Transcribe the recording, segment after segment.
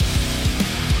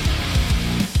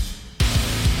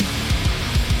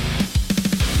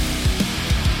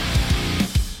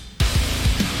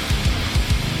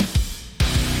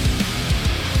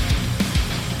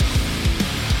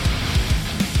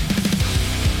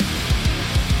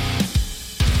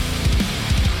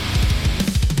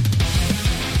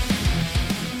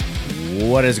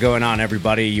What is going on,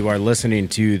 everybody? You are listening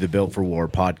to the Built for War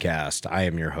podcast. I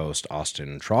am your host,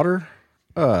 Austin Trotter,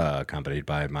 accompanied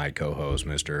by my co-host,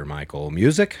 Mr. Michael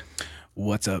Music.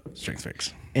 What's up, Strength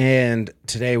Fix? And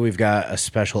today we've got a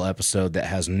special episode that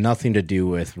has nothing to do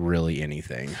with really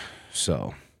anything.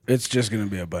 So it's just going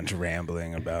to be a bunch of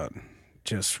rambling about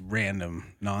just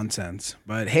random nonsense.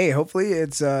 But hey, hopefully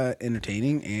it's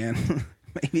entertaining and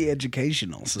maybe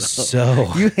educational.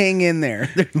 So you hang in there.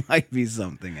 There might be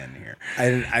something in here.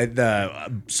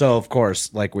 So, of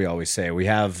course, like we always say, we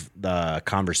have the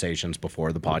conversations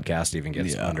before the podcast even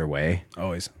gets underway.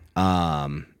 Always.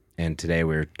 And today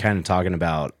we're kind of talking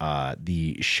about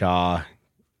the Shaw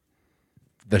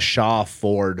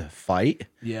Ford fight.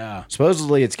 Yeah.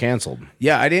 Supposedly it's canceled.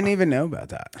 Yeah, I didn't even know about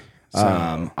that.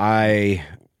 So.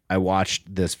 I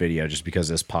watched this video just because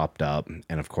this popped up,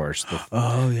 and of course the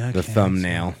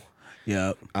thumbnail.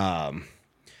 Yep.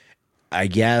 I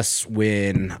guess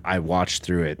when I watched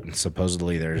through it,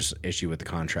 supposedly there's issue with the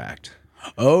contract.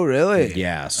 Oh, really?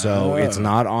 Yeah, so it's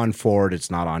not on Ford,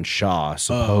 it's not on Shaw,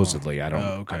 supposedly. I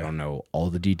don't know all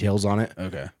the details on it.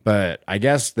 Okay. But I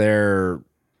guess they're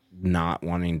not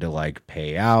wanting to like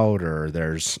pay out, or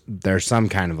there's some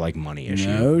kind of like money issue.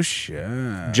 No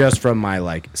shit. Just from my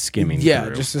like skimming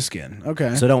through. Just the skin.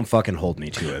 Okay. So don't fucking hold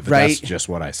me to it. But right. That's just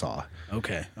what I saw.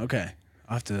 Okay.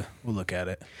 We'll look at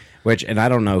it. And I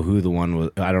don't know who the one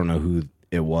was. I don't know who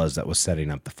it was that was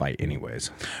setting up the fight anyways.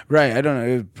 Right. I don't know.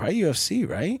 It was probably UFC,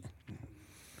 right?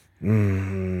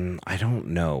 I don't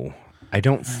know. I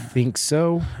don't think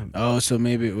so. Oh, so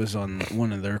maybe it was on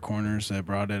one of their corners that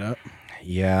brought it up.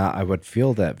 Yeah, I would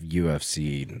feel that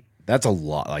UFC, that's a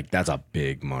lot. Like, that's a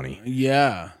big money.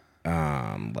 Yeah.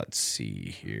 Let's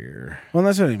see here. Well,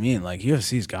 that's what I mean. Like,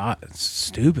 UFC's got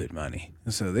stupid money,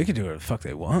 so they can do whatever the fuck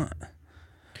they want.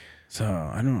 So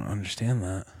I don't understand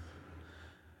that.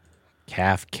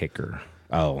 Calf kicker.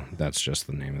 Oh, that's just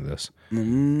the name of this.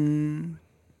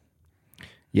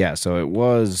 Yeah, so it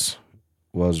was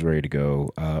ready to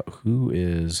go. Who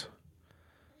is...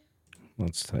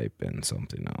 Let's type in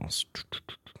something else.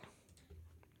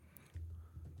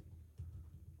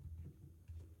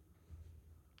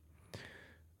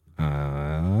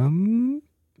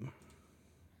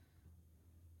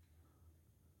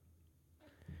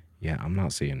 Yeah, I'm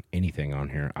not seeing anything on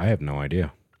here. I have no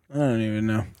idea. I don't even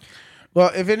know.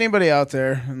 Well, if anybody out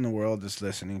there in the world that's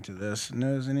listening to this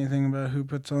knows anything about who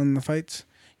puts on the fights,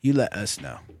 you let us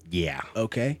know. Yeah.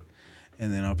 Okay?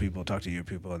 And then I'll talk to your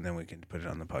people, and then we can put it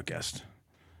on the podcast.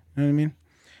 You know what I mean?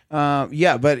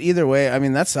 Yeah, but either way, I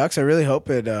mean, that sucks. I really hope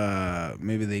it,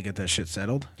 maybe they get that shit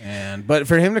settled. But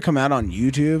for him to come out on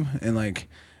YouTube and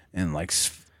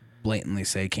blatantly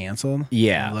say canceled.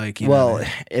 Yeah.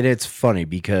 And it's funny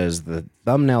because the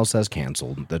thumbnail says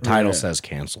canceled. The title says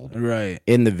canceled. Right.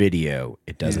 In the video,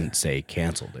 it doesn't say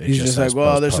canceled. He's just like,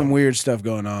 well, there's some weird stuff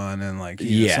going on, and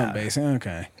some basic.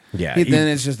 Okay. Yeah. Then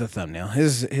it's just a thumbnail.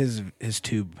 His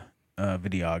tube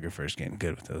videographer is getting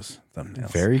good with those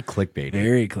thumbnails. Very clickbait.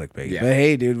 Yeah. But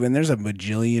hey, dude, when there's a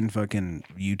bajillion fuking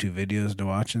YouTube videos to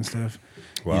watch and stuff.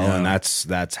 Well, and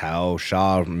that's how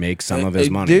Shaw makes some of his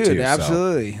money, dude, too.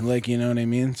 Absolutely. So. Like, you know what I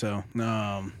mean? So,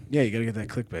 yeah, you got to get that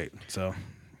clickbait. So,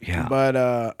 yeah.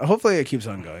 But hopefully it keeps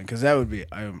on going, because that would be,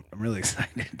 I'm really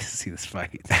excited to see this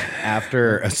fight.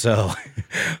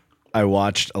 I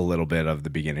watched a little bit of the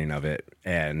beginning of it,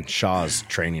 and Shaw's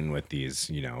training with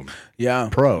these,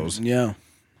 pros. Yeah.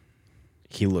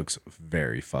 He looks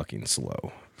very fucking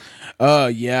slow.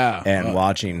 Yeah. And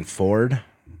watching Ford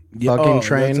fucking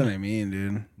train. That's what I mean,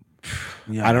 dude.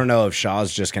 Yeah. I don't know if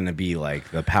Shaw's just going to be like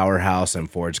the powerhouse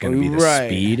and Ford's going to be the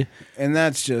speed. And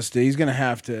that's just, he's going to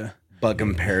have to. But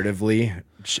comparatively,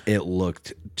 it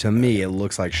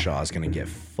looks like Shaw's going to get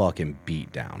fucking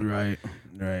beat down.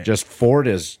 Right. Just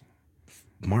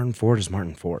Martin Ford is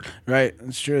Martin Ford. Right.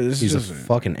 That's true. He's a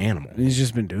fucking animal. He's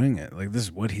just been doing it. Like, this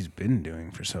is what he's been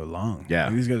doing for so long. Yeah.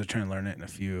 Like, these guys are trying to learn it in a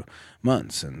few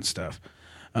months and stuff.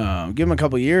 Give him a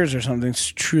couple years or something,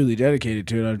 truly dedicated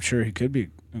to it. I'm sure he could be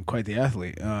quite the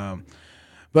athlete.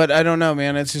 But I don't know,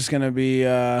 man. It's just going to be,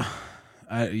 it's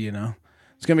going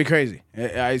to be crazy.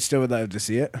 I still would love to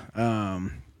see it.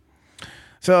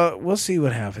 So we'll see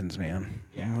what happens, man.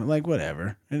 Yeah. Like,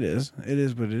 whatever. It is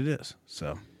what it is.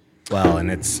 So. Well,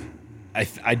 and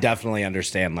I definitely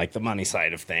understand like the money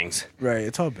side of things. Right.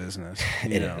 It's all business.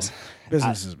 It is.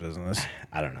 Business is business.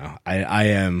 I don't know.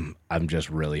 I'm just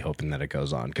really hoping that it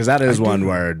goes on, because that is one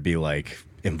where it'd be like,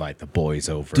 invite the boys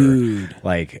over, dude.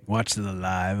 Like, watch the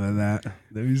live of that.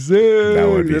 That'd be sick. That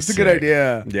would be That's sick. a good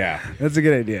idea. Yeah, that's a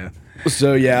good idea.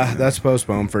 So yeah, that's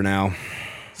postponed for now.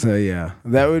 So yeah,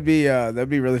 that'd be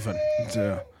really fun.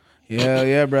 So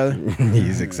Yeah, brother.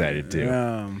 He's excited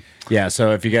too. Yeah,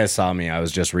 so if you guys saw me, I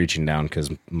was just reaching down because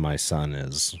my son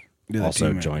is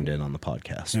also joined in on the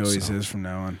podcast. He always is from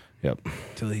now on. Yep.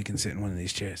 Until he can sit in one of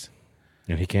these chairs.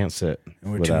 And he can't sit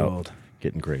And we're without too old.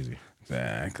 getting crazy.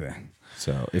 Exactly.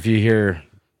 So if you hear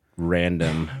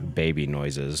random baby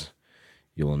noises,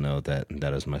 you will know that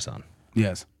that is my son.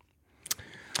 Yes.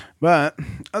 But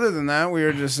other than that, we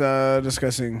were just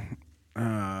discussing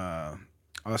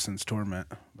Austin's torment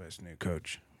by his new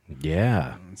coach.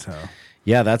 Yeah. So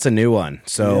Yeah, that's a new one.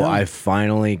 So I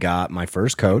finally got my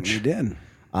first coach. you did.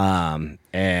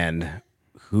 And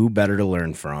who better to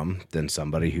learn from than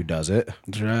somebody who does it?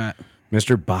 That's right.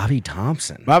 Mr. Bobby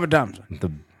Thompson. Bobby Thompson.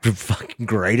 The fucking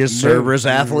greatest Cerberus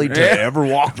athlete to ever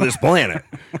walk this planet.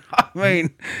 I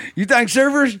mean, you think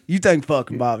servers? You think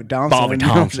fucking Bobby Thompson. Bobby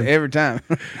Thompson. Every time.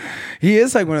 He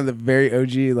is like one of the very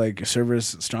OG like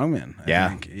servers strongmen. I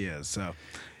think he is. So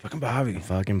fucking Bobby.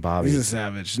 Fucking Bobby. He's a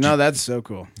savage. No, that's so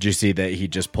cool. Did you see that he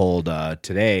just pulled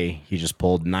today? He just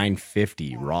pulled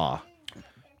 950 raw.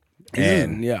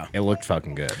 And it looked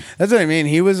fucking good. That's what I mean.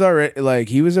 He was already like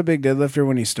he was a big deadlifter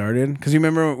when he started. Because you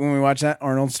remember when we watched that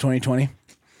Arnold's 2020, and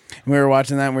we were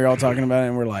watching that and we were all talking about it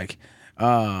and we're like,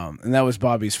 and that was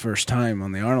Bobby's first time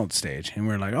on the Arnold stage, and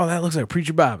we were like, oh, that looks like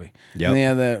Preacher Bobby. Yep. And he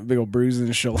had that big old bruise in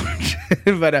his shoulder.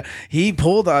 But he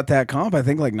pulled out that comp, I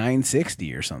think like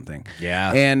 960 or something.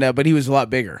 Yeah. And but he was a lot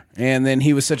bigger, and then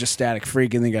he was such a static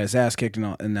freak, and then got his ass kicked,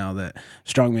 and now that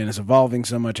strongman is evolving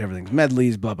so much, everything's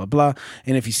medleys, blah blah blah.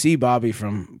 And if you see Bobby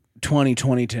from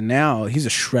 2020 to now, he's a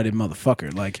shredded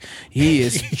motherfucker. Like he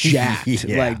is jacked.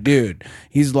 Like, dude,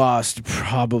 he's lost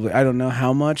probably, I don't know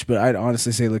how much, but I'd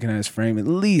honestly say, looking at his frame, at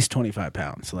least 25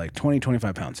 pounds, like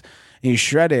 25 pounds. And he's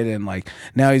shredded, and like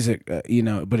now he's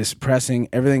but his pressing,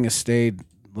 everything has stayed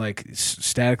like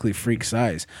statically freak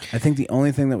size. I think the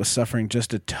only thing that was suffering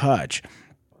just a touch,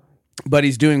 but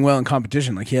he's doing well in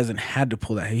competition. Like he hasn't had to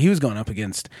pull that. He was going up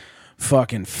against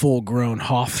fucking full-grown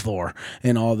Hofthor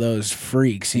and all those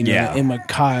freaks, Emma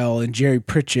Kyle and Jerry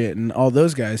Pritchett and all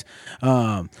those guys.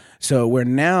 So we're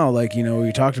now, like,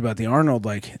 we talked about the Arnold,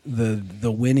 like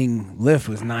the winning lift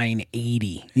was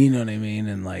 980. You know what I mean?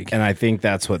 And I think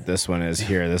that's what this one is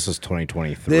here. This was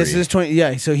 2023. This is 20.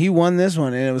 Yeah. So he won this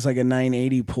one, and it was like a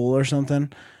 980 pull or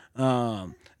something,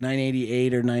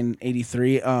 988 or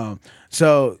 983.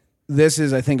 So this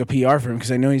is, I think, a PR for him,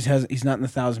 because I know he's not in the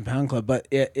 1,000-pound club, but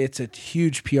it's a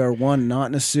huge PR1, not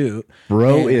in a suit.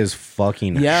 Bro is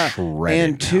fucking shredded.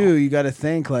 And two, you got to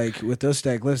think, like, with those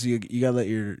stack lifts, you got to let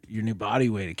your new body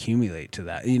weight accumulate to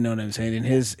that. You know what I'm saying? And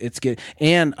it's good.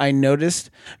 And I noticed,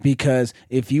 because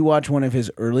if you watch one of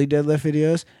his early deadlift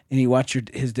videos and you watch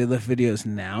his deadlift videos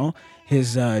now,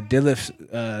 his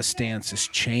deadlift stance has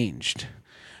changed.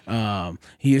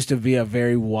 He used to be a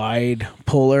very wide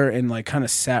puller and like kind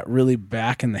of sat really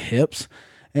back in the hips,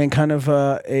 and kind of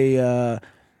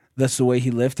that's the way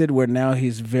he lifted, where now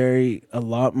he's a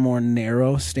lot more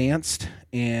narrow stanced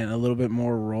and a little bit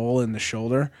more roll in the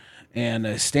shoulder, and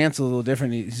his stance a little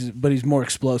different, but he's more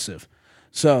explosive.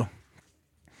 So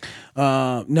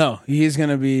no, he's going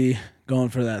to be going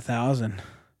for that 1,000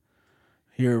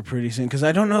 here pretty soon, because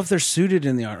I don't know if they're suited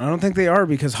in the Arnold. I don't think they are,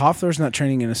 because Hofthor's not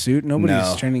training in a suit.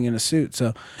 Nobody's training in a suit.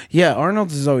 So yeah,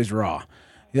 Arnold's is always raw.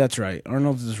 That's right.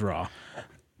 Arnold's is raw.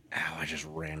 Ow, I just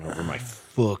ran over my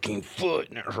fucking foot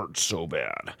and it hurts so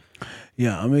bad.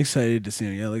 Yeah, I'm excited to see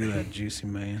him. Yeah, look at that juicy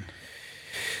man.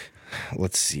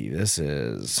 Let's see. This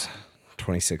is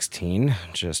 2016,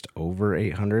 just over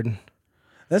 800.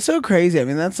 That's so crazy. I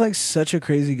mean, that's like such a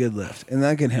crazy good lift. And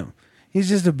look at him. He's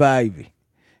just a baby.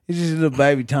 He's just a little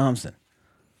baby Thompson.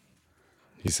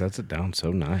 He sets it down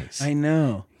so nice. I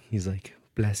know. He's like,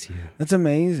 bless you. That's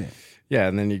amazing. Yeah,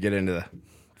 and then you get into the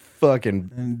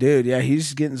fucking... And dude, yeah,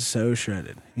 he's getting so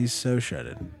shredded. He's so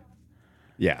shredded.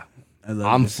 Yeah.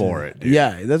 I'm for it, dude.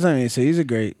 Yeah, that's what I mean. So he's a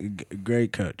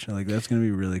great coach. Like, that's going to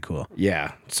be really cool.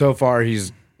 Yeah. So far,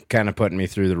 he's kind of putting me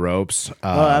through the ropes.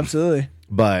 Oh, absolutely.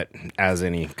 But as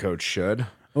any coach should.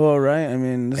 Well, right. I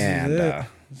mean, this is it.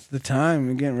 It's the time.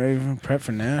 We're getting ready for prep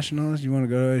for nationals. You want to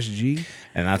go to OSG?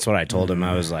 And that's what I told him.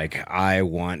 I was like, I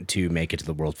want to make it to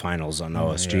the World Finals on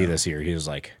OSG this year. He was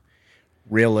like,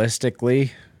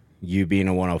 realistically, you being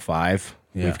a 105,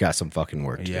 we've got some fucking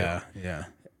work to do. Yeah.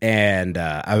 And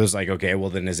I was like, okay, well,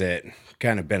 then is it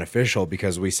kind of beneficial?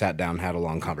 Because we sat down, had a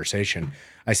long conversation.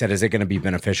 I said, is it going to be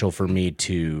beneficial for me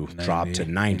to drop to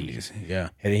 90s? Yeah.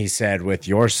 And he said, with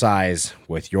your size,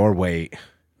 with your weight,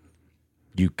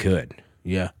 you could.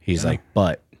 Yeah. He's like,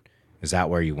 but is that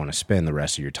where you want to spend the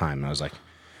rest of your time? And I was like,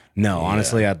 no,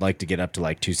 honestly, I'd like to get up to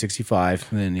like 265.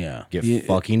 Then get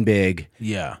fucking big.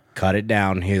 Yeah. Cut it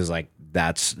down. He was like,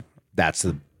 that's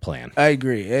the plan. I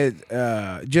agree.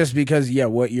 Just because,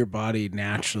 what your body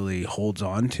naturally holds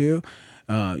on to,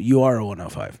 you are a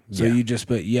 105. So you just,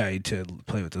 to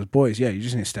play with those boys, you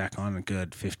just need to stack on a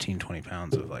good 15, 20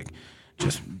 pounds of like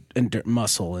just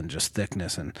muscle and just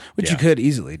thickness, and which you could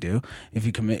easily do if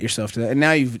you commit yourself to that. And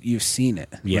now you've seen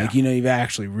it. Yeah. Like, you've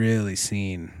actually really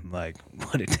seen like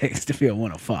what it takes to be a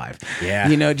 105.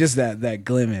 Yeah. Just that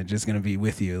glimmage is going to be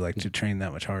with you, like to train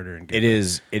that much harder. And it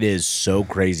is so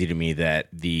crazy to me that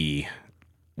the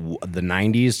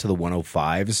 90s to the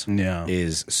 105s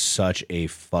is such a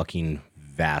fucking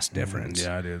vast difference.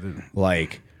 Yeah, dude.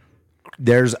 Like,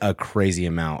 there's a crazy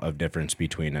amount of difference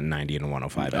between a 90 and a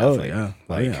 105 athlete.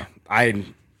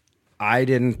 I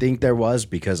didn't think there was,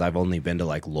 because I've only been to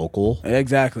like local.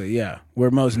 Exactly, yeah. Where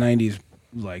most 90s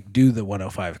like do the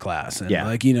 105 class, and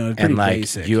like, it's pretty and like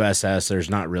basic. USS, there's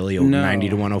not really a 90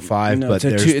 to 105, but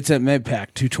it's a med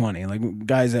pack 220. Like,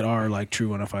 guys that are like true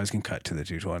 105s can cut to the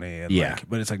 220, and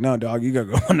but it's like, no, dog, you gotta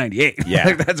go 198. Yeah,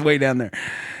 like, that's way down there.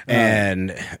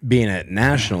 And being at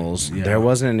nationals, there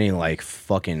wasn't any like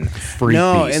fucking freak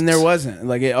beasts. And there wasn't.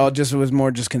 Like, it was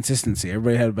more just consistency.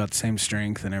 Everybody had about the same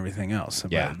strength and everything else.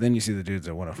 But then you see the dudes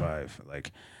at 105,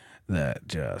 like, that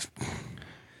just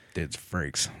dudes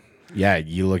freaks. Yeah,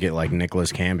 you look at like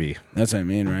Nicholas Camby. That's what I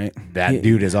mean, right? That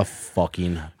dude is a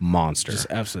fucking monster. Just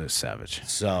absolute savage.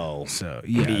 So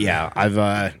yeah.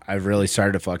 I've really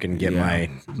started to fucking get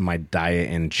my diet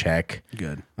in check.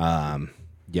 Good.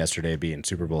 Yesterday being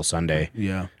Super Bowl Sunday.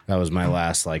 Yeah. That was my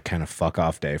last like kind of fuck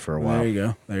off day for a while. There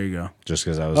you go. Just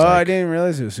because I was I didn't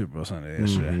realize it was Super Bowl Sunday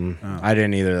yesterday. Mm-hmm. I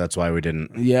didn't either. That's why we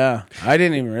didn't. Yeah. I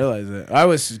didn't even realize it. I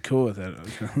was cool with it.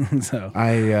 So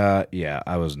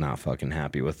I was not fucking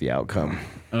happy with the outcome.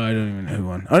 I don't even know who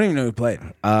won. I don't even know who played.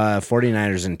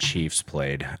 49ers and Chiefs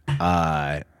played.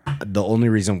 The only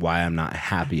reason why I'm not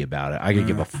happy about it, I could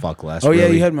give a fuck less. Oh, really. Yeah,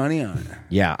 you had money on it.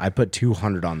 Yeah, I put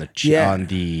 200 on the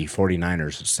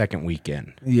 49ers second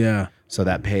weekend. Yeah. So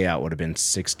that payout would have been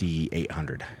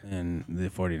 6,800. And the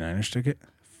 49ers took it?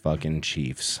 Fucking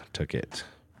Chiefs took it.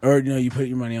 Or no, you put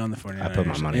your money on the 49ers. I put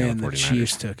my money on the 49ers. And the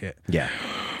Chiefs took it. Yeah.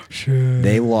 Sure.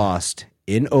 They lost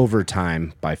in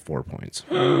overtime by 4 points.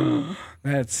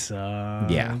 That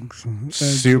sucks. Yeah.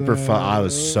 Super fun. I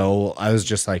was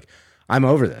just like, I'm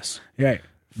over this. Right.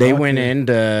 They went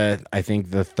into, I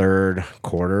think, the third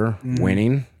quarter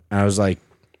winning. I was like,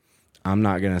 I'm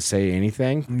not going to say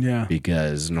anything. Yeah.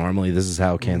 Because normally this is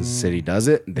how Kansas City does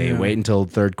it. They wait until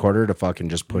the third quarter to fucking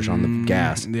just push on the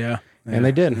gas. Yeah. And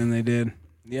they did.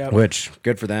 Yeah. Which,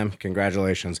 good for them.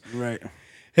 Congratulations. Right.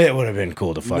 It would have been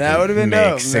cool to fucking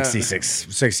make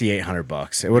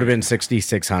 $6,800. It would have been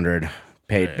 6,600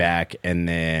 paid back, and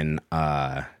then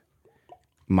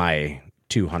my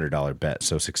 $200 bet,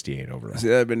 so 68 overall. See,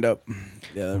 that'd been dope.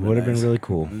 Yeah, that would have been really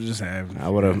cool. I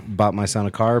would have bought my son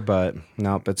a car, but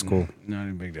nope, it's cool. Not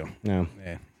a big deal. No.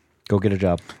 Yeah. Go get a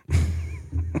job.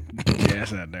 Yeah,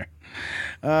 it's out there.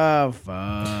 Oh,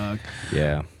 fuck.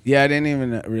 Yeah. Yeah, I didn't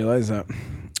even realize that.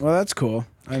 Well, that's cool.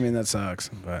 I mean, that sucks,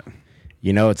 but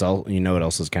you know what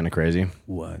else is kind of crazy?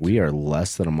 What? We are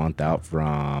less than a month out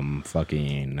from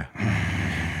fucking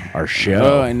our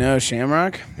show. Oh, I know,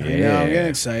 Shamrock. Yeah. I know, I'm getting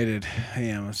excited. I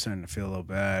am. I'm starting to feel a little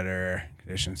better.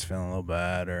 Conditions feeling a little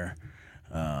better.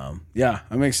 Yeah,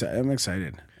 I'm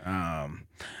excited. I'm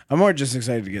more just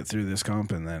excited to get through this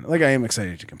comp, and then I am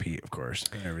excited to compete, of course,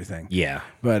 and everything. Yeah.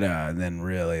 But then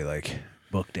really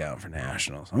book down for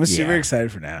nationals. I'm super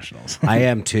excited for nationals. I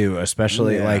am too,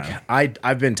 especially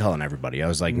I've been telling everybody. I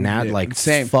was like,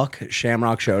 same. Fuck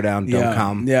Shamrock Showdown, don't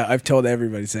come. Yeah, I've told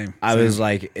everybody same. I was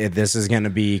like, this is going to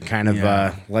be kind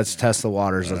of let's test the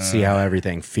waters. Let's see how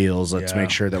everything feels. Let's make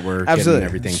sure that we're getting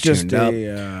everything tuned up.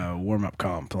 Just a warm-up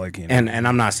comp, And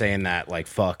I'm not saying that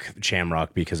fuck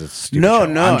Shamrock because it's stupid. No, show.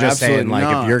 no, I'm just saying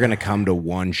not. if you're going to come to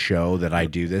one show that I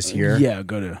do this year,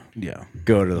 go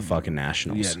to the fucking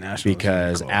nationals. Yeah, nationals. Because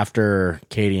after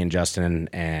Katie and Justin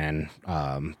and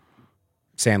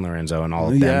San Lorenzo and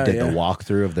all of them did the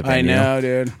walkthrough of the venue, I know,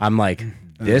 dude. I'm like,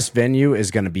 this venue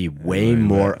is going to be way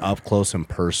more up close and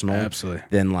personal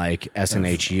than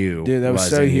SNHU. Dude, that was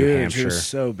so in huge. New Hampshire. It was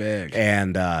so big.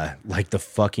 And the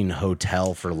fucking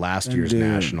hotel for last year's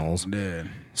nationals. Dude.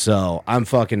 So I'm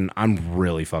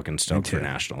really fucking stoked for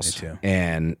nationals. Me too.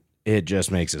 And it just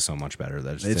makes it so much better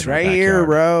that it's right here,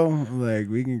 bro.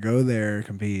 We can go there,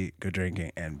 compete, go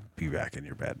drinking, and be back in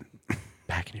your bed.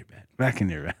 Back in your bed. Back in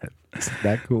your bed. Isn't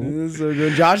that cool? This is so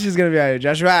good. Josh is gonna be out here.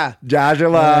 Joshua. I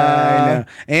know.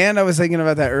 And I was thinking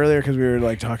about that earlier because we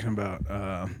were talking about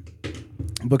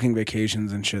booking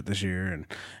vacations and shit this year and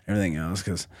everything else.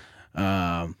 Because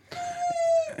hell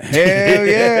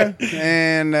yeah,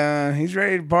 and he's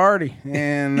ready to party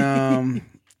and.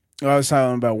 I was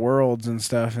talking about Worlds and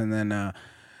stuff, and then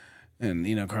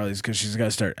and Carly's because she's got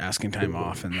to start asking time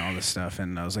off and all this stuff,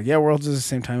 and I was like, yeah, Worlds is the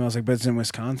same time. I was like, but it's in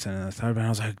Wisconsin, and I thought about it, I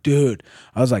was like, dude,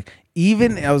 I was like,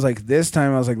 this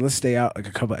time I was like, let's stay out like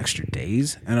a couple extra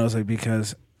days, and I was like,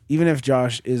 because even if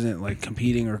Josh isn't like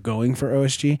competing or going for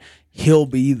OSG, he'll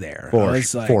be there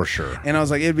for sure. And I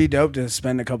was like, it'd be dope to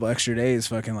spend a couple extra days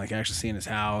fucking like actually seeing his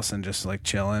house and just like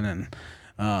chilling, and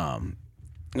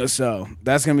so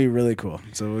that's gonna be really cool.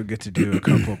 So we'll get to do a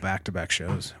couple back-to-back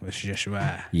shows with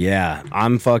Joshua. Yeah,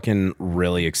 I'm fucking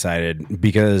really excited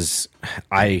because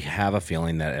I have a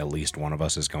feeling that at least one of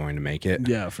us is going to make it.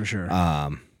 Yeah, for sure.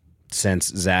 Since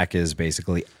Zach is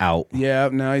basically out. Yeah,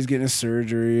 now he's getting his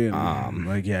surgery. And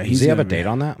does he have a date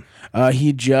on that?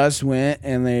 He just went,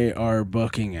 and they are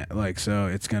booking it. Like, so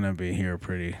it's gonna be here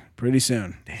pretty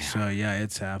soon. Damn. So yeah,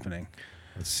 it's happening.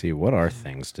 Let's see, what are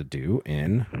things to do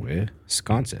in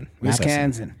Wisconsin?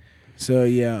 So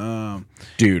yeah,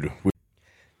 dude.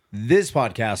 This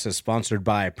podcast is sponsored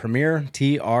by Premier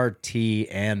TRT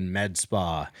and Med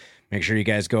Spa. Make sure you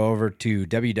guys go over to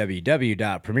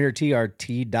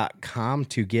www.premiertrt.com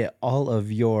to get all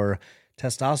of your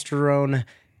testosterone,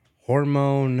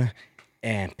 hormone,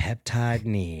 and peptide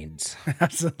needs.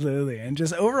 Absolutely. And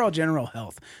just overall general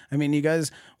health. I mean, you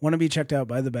guys want to be checked out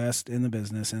by the best in the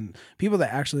business and people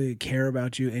that actually care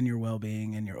about you and your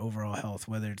well-being and your overall health,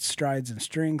 whether it's strides and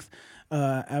strength,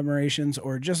 admirations,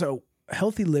 or just a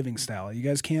healthy living style. You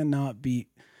guys cannot beat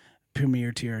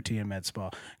Premier TRT and Med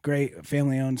Spa. Great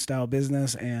family-owned style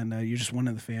business, and you're just one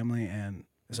of the family. And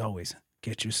as always,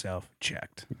 get yourself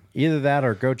checked. Either that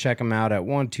or go check them out at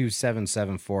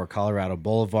 12774 Colorado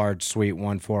Boulevard, Suite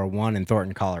 141 in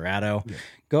Thornton, Colorado. Yeah.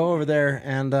 Go over there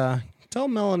and tell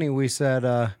Melanie we said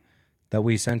that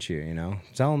we sent you,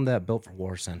 Tell them that Built for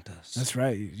War sent us. That's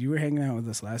right. You were hanging out with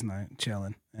us last night,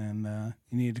 chilling, and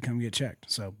you needed to come get checked.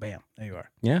 So, bam, there you are.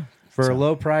 Yeah. For a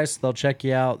low price, they'll check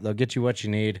you out. They'll get you what you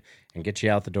need and get you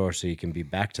out the door so you can be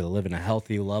back to living a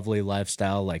healthy, lovely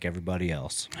lifestyle like everybody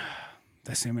else.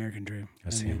 That's the American dream.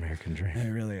 That's the American dream. It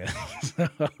really is.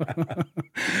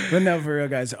 But no, for real,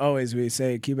 guys, always we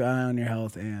say keep an eye on your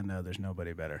health, and there's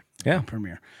nobody better. Yeah.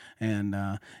 Premier. And,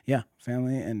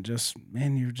 family, and just,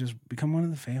 man, you just become one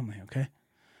of the family, okay?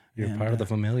 You're part of the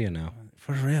familia now.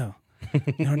 For real.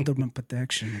 You're under my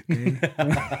protection, okay?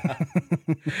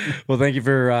 Well, thank you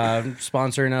for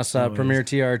sponsoring us, Premier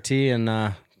TRT,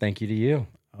 and thank you to you.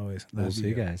 Always. We'll see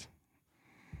you guys.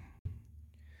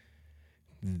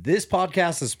 This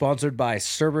podcast is sponsored by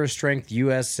Cerberus Strength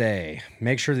USA.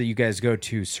 Make sure that you guys go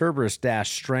to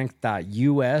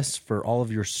cerberus-strength.us for all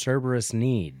of your Cerberus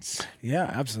needs. Yeah,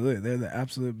 absolutely. They're the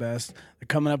absolute best. They're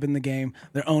coming up in the game.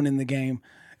 They're owning the game.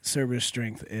 Cerberus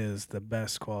Strength is the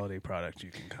best quality product you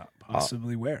can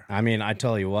possibly wear. I mean, I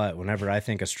tell you what, whenever I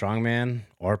think of strongman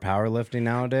or powerlifting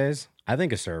nowadays, I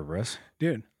think of Cerberus.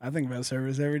 Dude, I think about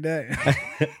Cerberus every day.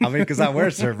 I mean, because I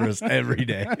wear Cerberus every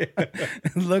day.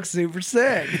 It looks super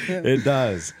sick. It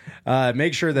does.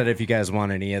 Make sure that if you guys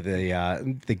want any of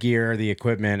the gear, the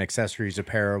equipment, accessories,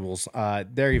 apparels,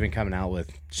 they're even coming out with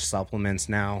supplements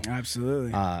now.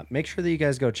 Absolutely. Make sure that you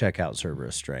guys go check out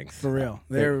Cerberus Strength. For real.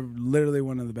 They're literally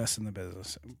one of the best in the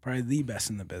business. Probably the best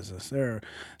in the business. They're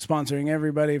sponsoring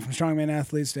everybody from strongman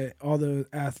athletes to all the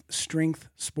strength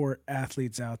sport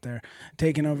athletes out there,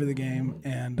 taking over the game.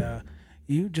 And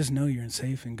you just know you're in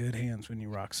safe and good hands when you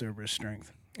rock Cerberus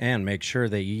Strength. And make sure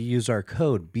that you use our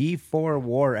code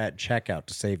B4WAR at checkout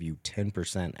to save you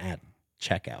 10% at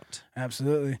checkout.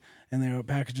 Absolutely. And their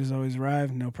packages always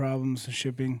arrive, no problems,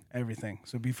 shipping, everything.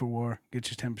 So B4WAR, get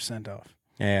you 10% off.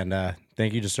 And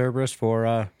thank you to Cerberus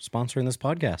for sponsoring this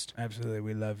podcast. Absolutely.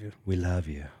 We love you. We love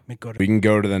you. We can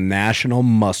go to the National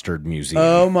Mustard Museum.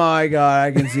 Oh, my God.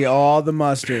 I can see all the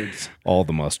mustards. All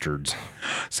the mustards.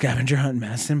 Scavenger hunt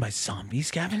Madison by zombie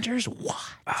scavengers? What?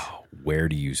 Oh, where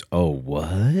do you... Oh,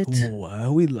 what?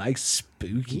 Whoa, we like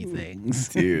spooky things.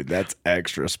 Dude, that's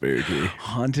extra spooky.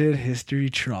 Haunted history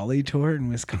trolley tour in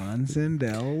Wisconsin,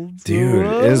 Dells. Dude,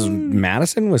 is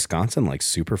Madison, Wisconsin like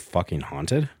super fucking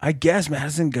haunted? I guess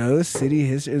Madison ghost, city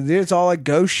history. Dude, it's all like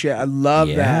ghost shit. I love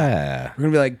that. We're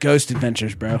going to be like ghost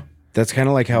adventures, bro. That's kind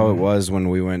of like how it was when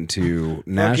we went to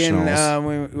Nationals.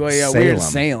 We were in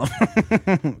Salem.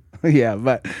 Yeah,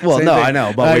 but I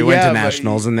know, but we went to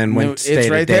Nationals and then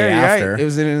stayed a day after. Right. It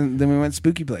was then we went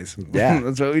spooky place. Yeah,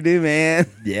 that's what we do, man.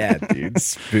 Yeah, dude,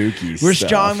 spooky. We're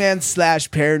strongman /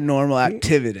 paranormal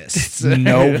activists.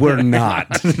 No, we're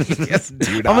not. Yes,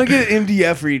 dude. I'm gonna get an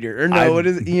MDF reader, or no, what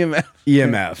is it? EMF?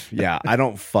 EMF. Yeah, I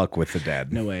don't fuck with the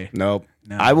dead. No way. Nope.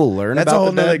 No. I will learn that's about a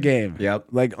whole the nother dead. game. Yep.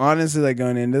 Like honestly, like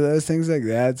going into those things like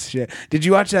that's shit. Did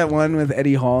you watch that one with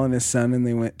Eddie Hall and his son, and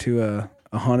they went to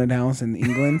a haunted house in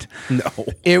England. No.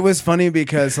 It was funny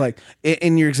because like,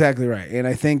 and you're exactly right. And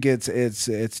I think it's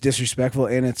disrespectful,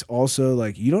 and it's also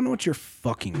like you don't know what you're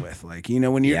fucking with. Like, you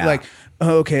know, when you're like,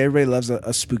 oh, okay, everybody loves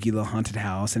a spooky little haunted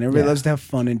house, and everybody loves to have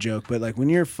fun and joke. But like when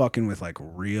you're fucking with like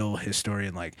real history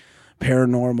and like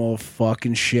paranormal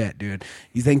fucking shit, dude,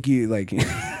 you think you like, you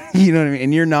know what I mean?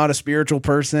 And you're not a spiritual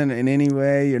person in any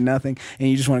way. You're nothing, and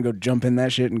you just want to go jump in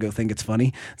that shit and go think it's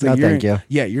funny. It's like, thank you.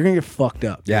 Yeah, you're gonna get fucked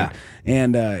up. Yeah. Dude.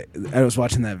 And I was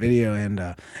watching that video,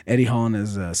 and Eddie Hall and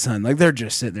his son, like they're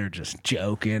just sitting there just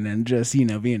joking and just, you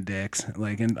know, being dicks.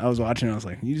 Like, and I was watching, I was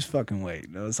like, you just fucking wait.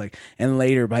 And I was like, and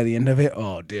later by the end of it,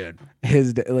 oh, dude,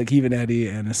 like even Eddie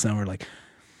and his son were like,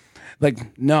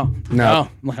 no,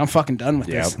 like I'm fucking done with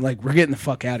this. Like, we're getting the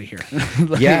fuck out of here.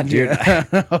 Like, yeah, dude.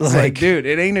 I was like, dude,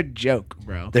 it ain't a joke,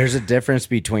 bro. There's a difference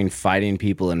between fighting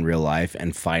people in real life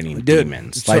and fighting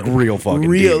demons, like real fucking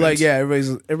real, demons. like, yeah,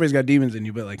 everybody's got demons in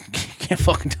you, but like, you can't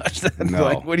fucking touch that. No.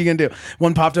 Like, what are you gonna do?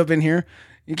 One popped up in here.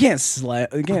 You can't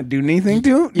you can't do anything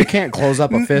to him. You can't close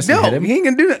up a fist and hit him. You ain't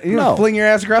gonna do that. You know, fling your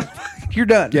ass across. You're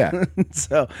done. Yeah.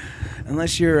 So,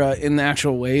 unless you're in the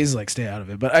actual ways, like, stay out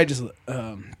of it. But I just,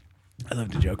 I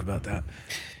love to joke about that.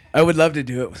 I would love to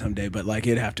do it someday, but like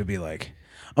it'd have to be like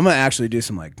I'm gonna actually do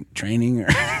some like training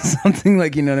or something,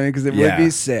 like, you know what I mean? Because it would be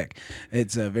sick.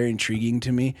 It's very intriguing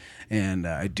to me, and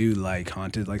I do like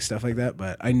haunted like stuff like that.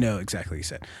 But I know exactly what you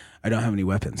said. I don't have any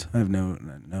weapons. I have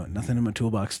nothing in my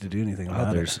toolbox to do anything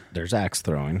about it. There's axe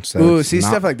throwing. So ooh, see,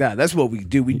 stuff like that. That's what we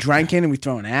do. We drank in and we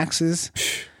throwing axes.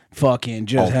 Fucking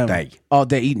just all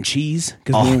day eating cheese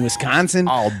because we're in Wisconsin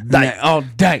all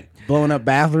day. Blowing up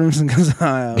bathrooms because because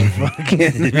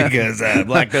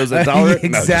lactose intolerant.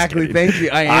 Exactly. No, thank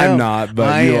you. I'm not,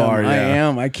 but you are. Yeah. I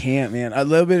am. I can't, man. A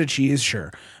little bit of cheese,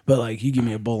 sure, but like you give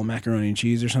me a bowl of macaroni and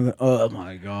cheese or something. Oh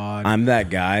my god. I'm that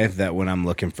guy that when I'm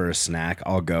looking for a snack,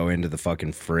 I'll go into the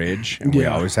fucking fridge, and we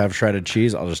always have shredded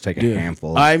cheese. I'll just take a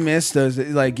handful. I miss those.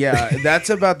 Like, yeah, that's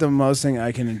about the most thing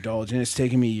I can indulge, and it's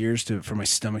taken me years for my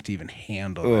stomach to even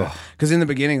handle that. Because in the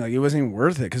beginning, like, it wasn't even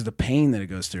worth it because the pain that it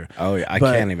goes through. Oh yeah, I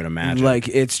can't even imagine. Like,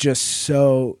 it's just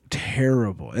so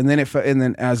terrible. And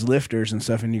then as lifters and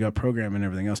stuff, and you got program and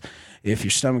everything else, if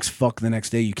your stomach's fucked the next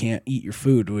day, you can't eat your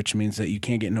food, which means that you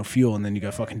can't get no fuel, and then you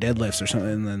got fucking deadlifts or something,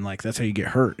 and then like that's how you get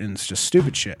hurt, and it's just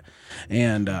stupid shit.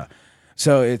 And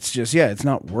so it's just, it's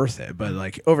not worth it. But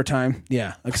like over time,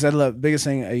 because biggest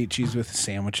thing I eat cheese with is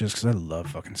sandwiches, because I love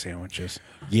fucking sandwiches.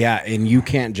 Yeah, and you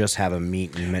can't just have a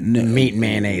meat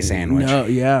mayonnaise sandwich. No,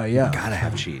 yeah. You gotta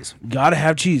have cheese. Gotta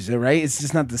have cheese, right? It's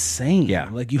just not the same. Yeah.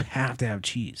 Like, you have to have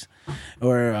cheese.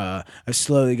 Or I've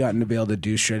slowly gotten to be able to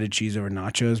do shredded cheese over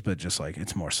nachos, but just like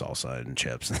it's more salsa and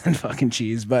chips than fucking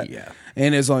cheese. But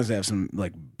and as long as I have some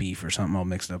like beef or something all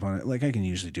mixed up on it, like I can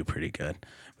usually do pretty good.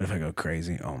 But if I go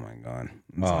crazy, oh my god!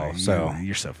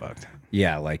 You're so fucked.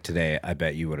 Yeah, like today, I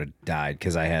bet you would have died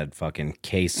because I had fucking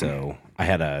queso. I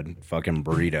had a fucking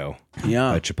burrito.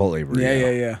 Yeah, a Chipotle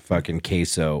burrito. Yeah. Fucking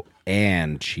queso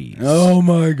and cheese. Oh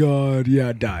my god! Yeah,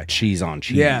 I died. Cheese on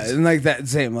cheese. Yeah, and like that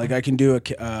same. Like I can do a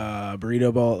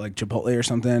burrito bowl like Chipotle or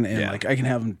something, and like I can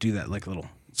have them do that like a little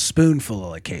spoonful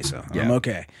of like queso. Yeah. I'm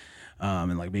okay.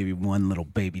 And like maybe one little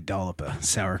baby dollop of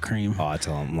sour cream. Oh, I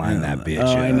tell them, line that bitch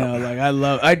up. I know, like I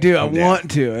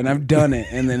want to, and I've done it,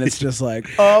 and then it's just like,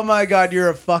 oh my god, you're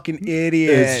a fucking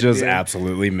idiot. It's just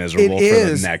absolutely miserable for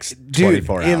the next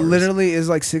 24 hours. It literally is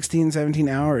like 16, 17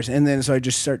 hours, and then so I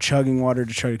just start chugging water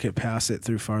to try to get past it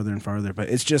through farther and farther, but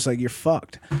it's just like you're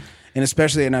fucked. And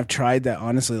especially, and I've tried that,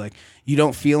 honestly, like you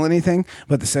don't feel anything,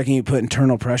 but the second you put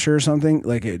internal pressure or something,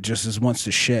 like it just wants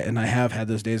to shit. And I have had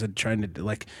those days of trying to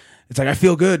like, it's like I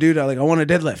feel good, dude. I want a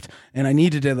deadlift, and I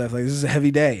need to deadlift. Like this is a heavy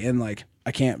day, and like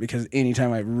I can't, because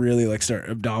anytime I really like start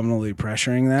abdominally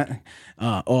pressuring that,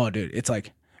 dude, it's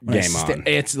like game on.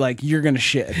 It's like you're gonna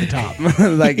shit at the top.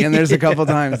 Like, and there's a couple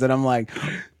times that I'm like,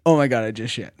 oh my god, I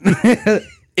just shit.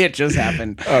 It just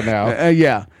happened. Oh no.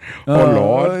 Yeah. Oh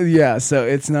Lord. Yeah. So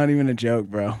it's not even a joke,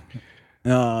 bro.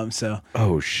 So.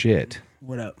 Oh shit.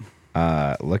 What up?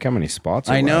 Look how many spots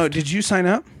are I know. left. Did you sign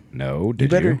up? No.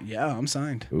 Did you? Yeah, I'm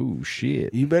signed. Oh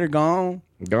shit. You better go on.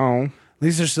 Go on. At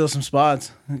least there's still some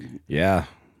spots. Yeah.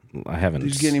 I haven't.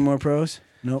 Did you get any more pros?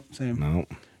 Nope. Same. No.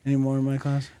 Any more in my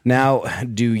class? Now,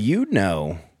 do you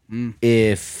know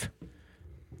if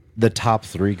the top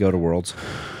 3 go to Worlds?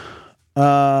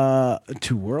 To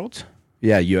Worlds?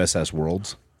 Yeah, USS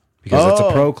Worlds. because it's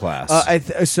a pro class.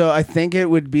 So I think it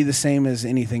would be the same as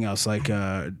anything else, like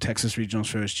Texas Regionals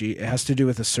for OSG. It has to do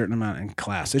with a certain amount in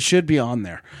class. It should be on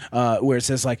there, where it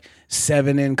says like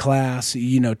 7 in class,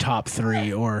 top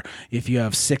 3, or if you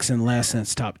have 6 and less, then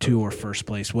it's top 2 or first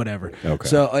place, whatever. Okay.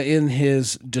 So in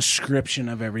his description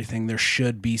of everything, there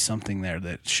should be something there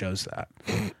that shows that.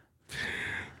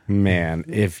 Man,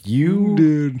 if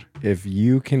you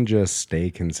can just stay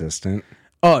consistent.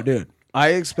 Oh, dude.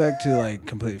 I expect to like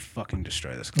completely fucking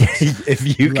destroy this class.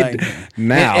 If you can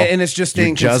now, and it's just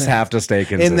you just have to stay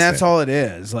consistent, and that's all it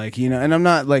is. Like and I'm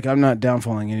not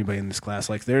downfalling anybody in this class.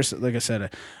 Like there's like I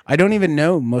said, I don't even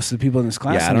know most of the people in this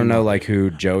class. Yeah, I don't know like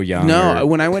who Joe Young. No,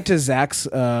 when I went to Zach's,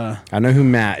 I know who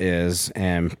Matt is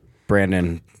and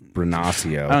Brandon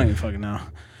Bernasio. I don't even fucking know.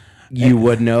 You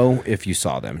would know if you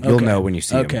saw them. You'll know when you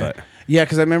see them. But yeah,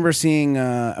 because I remember seeing.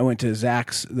 I went to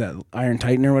Zach's, that Iron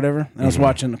Titan or whatever, and I was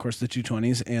watching, of course, the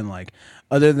 220s, and like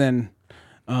other than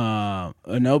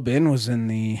no, Ben was in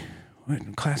the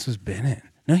what class was Ben in?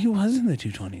 No, he was in the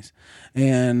 220s,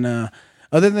 and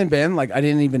other than Ben, like I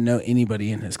didn't even know anybody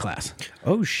in his class.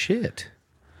 Oh shit.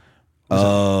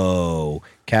 Oh,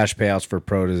 cash payouts for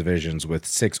pro divisions with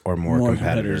 6 or more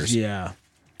competitors. Yeah.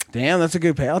 Damn, that's a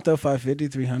good payout though. 550,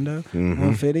 300,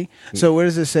 150. So what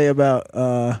does it say about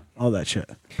all that shit?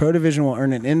 Pro division will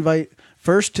earn an invite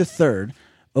first to third.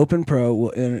 Open pro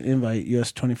will earn an invite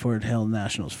US 24 held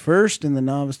nationals. First in the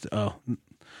novice.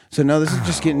 So no, this is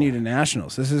just getting you to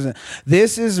nationals. This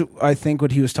is I think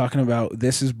what he was talking about.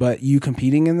 But you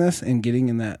competing in this and getting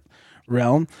in that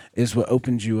realm is what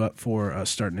opens you up for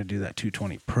starting to do that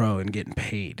 220 pro and getting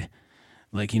paid.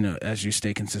 Like, as you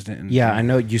stay consistent. I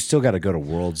know you still got to go to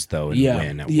Worlds, though, and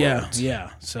win at Worlds.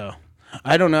 Yeah. So,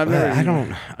 I don't know.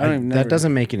 That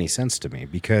doesn't make any sense to me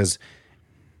because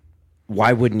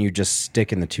why wouldn't you just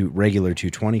stick in the regular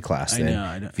 220 class then?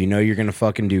 I know. If you know you're going to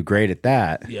fucking do great at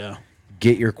that,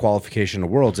 get your qualification to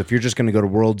Worlds. If you're just going to go to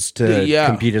Worlds to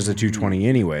compete as a 220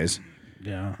 anyways,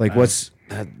 like what's...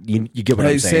 you get what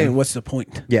I'm saying? What's the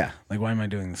point? Yeah. Like, why am I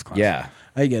doing this class? Yeah.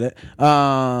 I get it.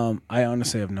 I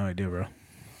honestly have no idea, bro.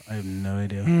 I have no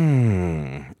idea.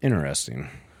 Interesting.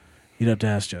 You'd have to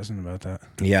ask Justin about that.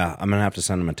 Yeah, I'm gonna have to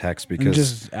send him a text because and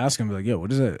just ask him like, "Yo,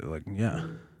 what is it?" Like,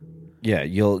 yeah,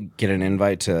 you'll get an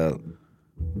invite to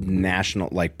national,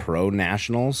 like pro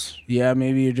nationals. Yeah,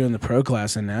 maybe you're doing the pro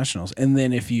class in nationals, and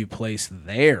then if you place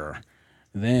there,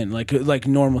 then like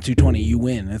normal 220, you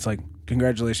win. It's like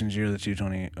congratulations, you're the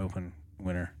 220 Open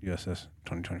winner, USS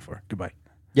 2024. Goodbye.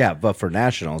 Yeah, but for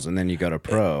nationals, and then you go to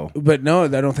pro. But no, I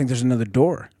don't think there's another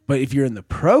door. But if you're in the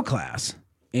pro class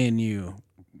and you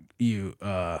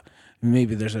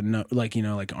maybe there's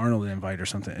like Arnold invite or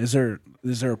something. Is there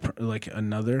like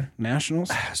another nationals?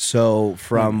 So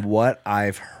from what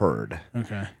I've heard,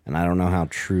 okay, and I don't know how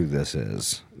true this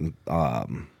is.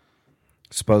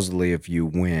 Supposedly, if you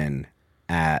win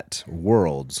at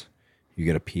Worlds, you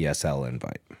get a PSL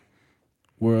invite.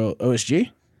 World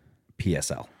OSG?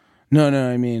 PSL. No,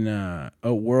 I mean,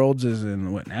 Worlds is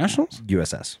in what, nationals?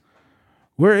 USS.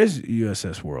 Where is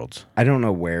USS Worlds? I don't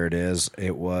know where it is.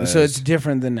 It was... So it's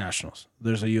different than nationals.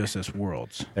 There's a USS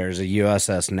Worlds. There's a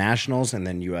USS Nationals and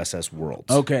then USS Worlds.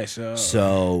 Okay, so...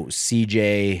 So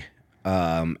CJ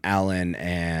Allen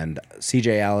and...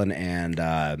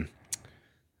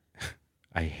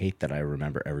 I hate that I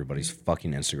remember everybody's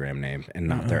fucking Instagram name and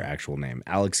not their actual name.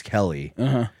 Alex Kelly.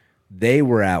 They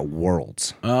were at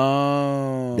Worlds.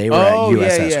 Oh. They were at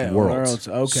USS Worlds.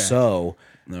 Okay. So,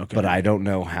 but I don't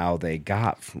know how they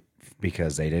got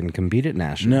because they didn't compete at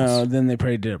nationals. No, then they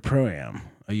probably did a Pro-Am,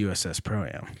 a USS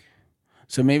Pro-Am.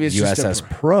 So maybe it's USS just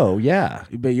Pro, yeah.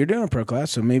 But you're doing a pro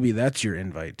class, so maybe that's your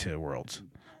invite to Worlds.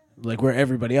 Like where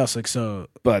everybody else, like so.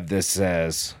 But this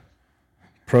says...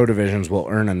 Pro divisions will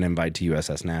earn an invite to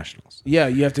USS Nationals. Yeah,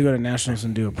 you have to go to Nationals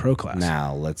and do a pro class.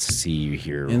 Now, let's see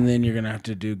here. And then you're going to have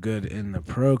to do good in the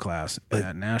pro class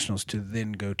at Nationals to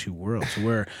then go to Worlds.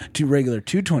 Where to regular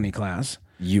 220 class,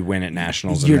 you win at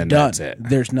Nationals you're and then done. That's it.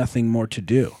 There's nothing more to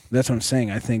do. That's what I'm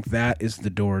saying. I think that is the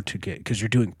door to get, because you're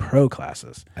doing pro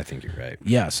classes. I think you're right.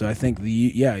 Yeah, so I think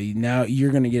now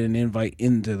you're going to get an invite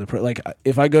into the pro. Like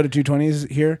if I go to 220s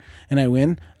here and I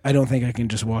win, I don't think I can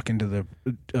just walk into the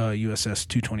USS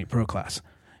 220 pro class.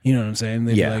 You know what I'm saying?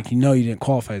 They'd be like, you didn't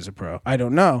qualify as a pro. I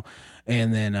don't know.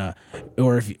 And then,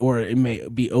 or it may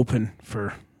be open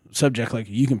for subject, like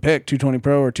you can pick 220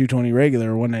 pro or 220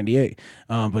 regular or 198.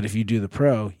 But if you do the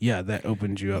pro, that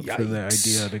opens you up for the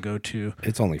idea to go to.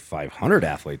 It's only 500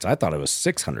 athletes. I thought it was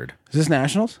 600. Is this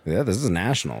nationals? Yeah, this is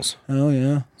nationals. Oh,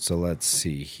 yeah. So let's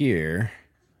see here.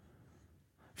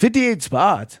 58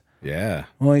 spots. Yeah.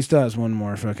 Well, he still has one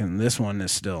more fucking. This one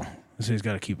is still. So he's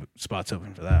got to keep spots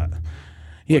open for that.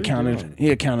 He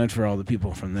accounted for all the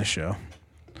people from this show.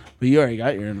 But you already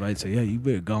got your invite, so yeah, you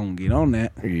better go and get on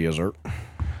that. Yes, sir.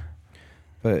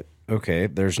 But, okay,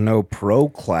 there's no pro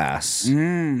class. So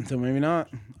maybe not.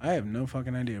 I have no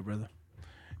fucking idea, brother.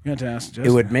 You have to ask Justin.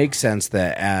 It would make sense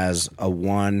that as a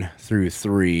 1 through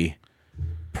 3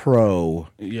 pro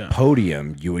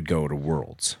podium, you would go to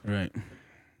Worlds. Right.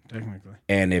 Technically.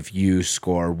 And if you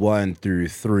score 1 through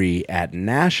 3 at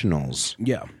Nationals,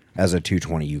 as a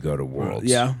 220, you go to Worlds.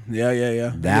 Yeah.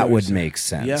 That would make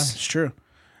sense. Yeah, it's true.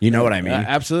 You know what I mean?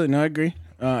 Absolutely. No, I agree.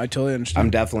 I totally understand. I'm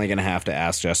definitely going to have to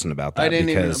ask Justin about that. I didn't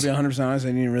because even, I'll be 100% honest, I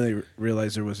didn't even really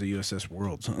realize there was a USS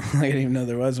Worlds. I didn't even know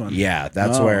there was one. Yeah,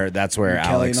 that's where Kelly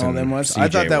Alex and all them was. CJ I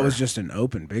thought that were. was just an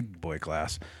open big boy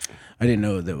class. I didn't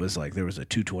know that was like there was a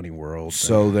 220 World.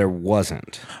 So there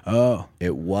wasn't. Oh.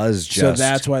 It was just. So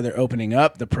that's why they're opening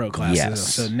up the pro classes.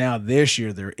 Yes. So now this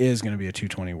year there is going to be a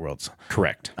 220 Worlds.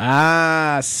 Correct.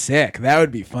 Ah, sick. That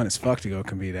would be fun as fuck to go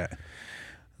compete at.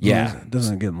 Yeah. It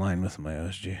doesn't get in line with my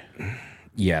OSG.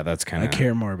 Yeah, that's kind I of.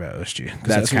 care more about OSG.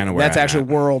 That's kind of where that's I'm actually at.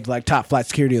 world, like top flight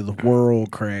security of the world,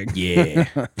 Craig. Yeah.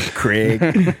 Craig.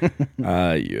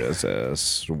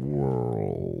 USS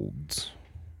Worlds.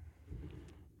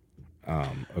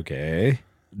 Okay.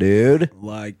 Dude.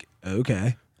 Like,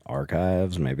 okay.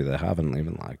 Archives. Maybe they haven't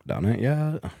even done it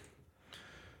yet.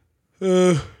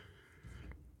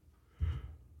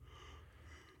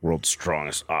 World's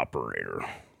strongest operator.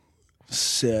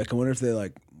 Sick. I wonder if they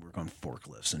work on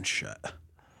forklifts and shit.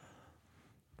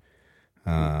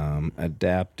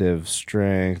 Adaptive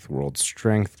strength, world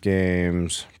strength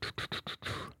games.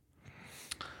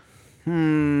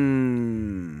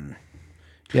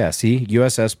 Yeah, see?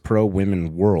 USS Pro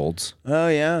Women Worlds. Oh,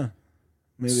 yeah.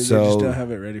 Maybe they just don't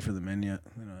have it ready for the men yet.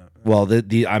 Well,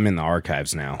 I'm in the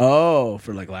archives now. Oh,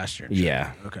 for last year.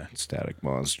 Yeah. Okay. Static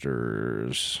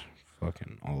monsters.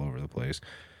 Fucking all over the place.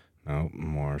 No,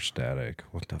 more static.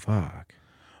 What the fuck?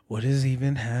 What is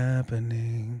even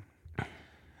happening?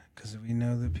 Because we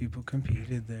know that people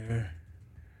competed there.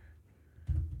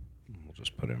 We'll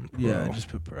just put in pro. Yeah, just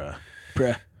put bruh.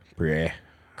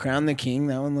 Crown the King,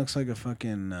 that one looks like a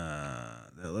fucking,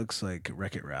 that looks like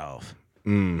Wreck-It Ralph.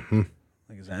 Mm-hmm.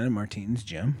 Is that in Martine's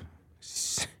gym?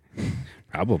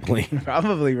 Probably.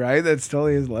 Probably, right? That's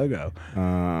totally his logo.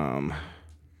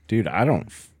 Dude, I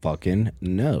don't fucking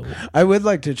know. I would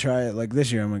like to try it.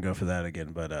 This year I'm going to go for that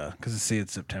again, but, because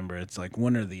it's September, it's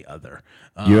one or the other.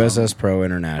 USS Pro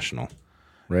International.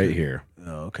 Right here.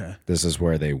 Oh, okay. This is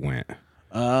where they went.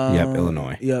 Yep,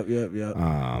 Illinois. Yep.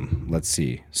 Let's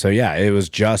see. So yeah, it was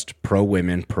just pro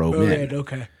women, pro men.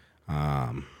 Okay.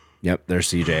 Yep, there's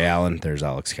CJ Allen, there's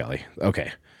Alex Kelly.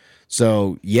 Okay.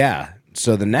 So yeah,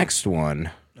 so the next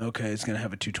one it's going to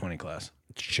have a 220 class.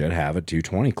 Should have a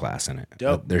 220 class in it.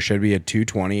 Dope. There should be a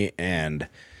 220, and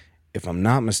if I'm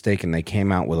not mistaken, they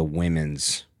came out with a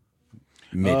women's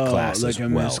mid class as a well.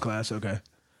 men's class, okay.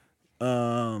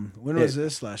 When was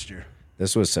this last year?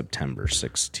 This was September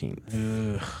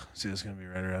 16th. Ugh. See, it's going to be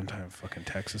right around time of fucking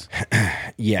Texas.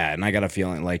 Yeah, and I got a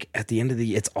feeling at the end of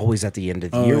it's always at the end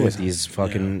of the year with these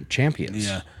fucking champions.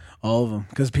 Yeah, all of them.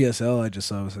 Because PSL I just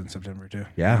saw was in September too.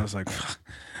 Yeah. I was like,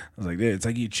 dude, it's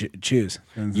like you choose.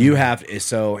 You have,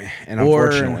 and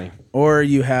unfortunately. Or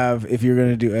you have, if you're going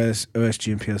to do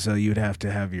OSG and PSL, you would have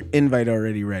to have your invite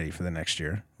already ready for the next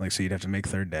year. So you'd have to make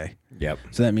third day. Yep.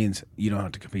 So that means you don't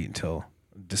have to compete until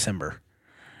December.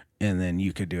 And then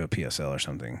you could do a PSL or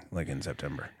something in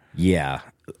September. Yeah.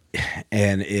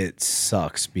 And it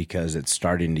sucks because it's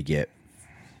starting to get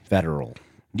federal.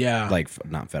 Yeah.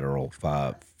 Not federal,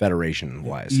 federation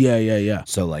wise. Yeah.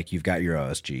 So you've got your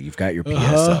OSG, you've got your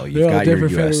PSL, you've got your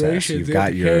USS, you've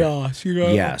got your chaos.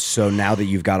 Yeah. So now that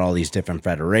you've got all these different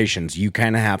federations, you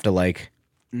kind of have to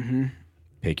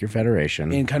pick your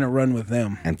federation and kind of run with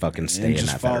them and fucking stay in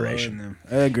that federation. Them.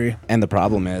 I agree. And the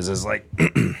problem is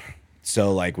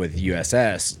so with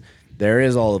USS, there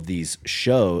is all of these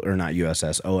shows, or not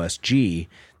USS, OSG,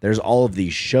 there's all of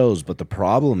these shows, but the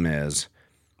problem is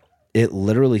it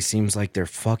literally seems like their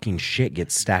fucking shit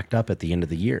gets stacked up at the end of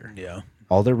the year. Yeah.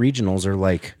 All their regionals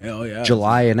are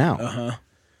July and out. Uh-huh.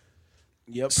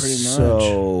 Yep, pretty much. So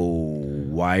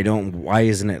why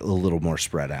isn't it a little more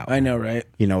spread out? I know, right?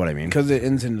 You know what I mean? Because it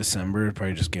ends in December,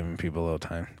 probably just giving people a little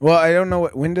time. Well, I don't know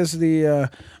when does the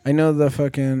I know the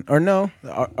fucking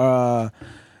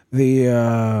the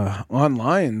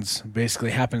onlines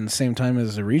basically happen at the same time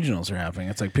as the regionals are happening.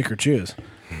 It's like pick or choose.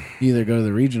 You either go to the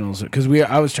regionals because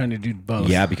I was trying to do both.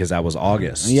 Yeah, because that was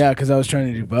August. Yeah, because I was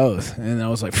trying to do both, and I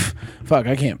was like, fuck,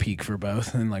 I can't peak for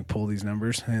both and pull these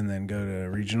numbers and then go to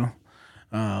regional.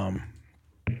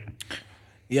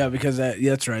 Yeah, because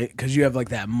that's right. Because you have like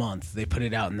that month. They put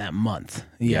it out in that month.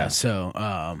 Yeah. So,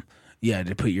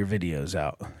 to put your videos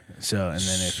out. So, and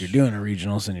then if you're doing a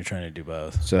regionals, then you're trying to do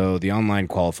both. So the online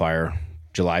qualifier,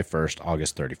 July 1st,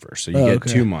 August 31st. So you get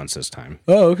 2 months this time.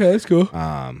 Oh, okay. That's cool.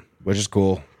 Which is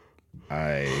cool.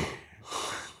 I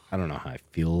don't know how I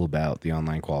feel about the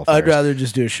online qualifiers. I'd rather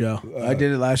just do a show. I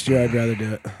did it last year. I'd rather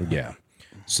do it. Yeah.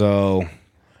 So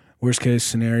worst case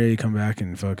scenario, you come back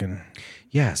and fucking.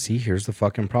 Yeah, see, here's the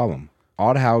fucking problem.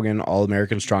 Odd Haugen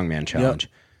All-American Strongman Challenge.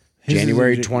 Yep.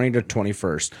 January 20 to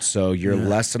 21st. So you're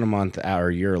less than a month,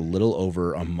 or you're a little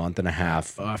over a month and a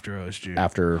half after OSG.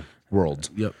 After Worlds.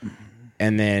 Yep.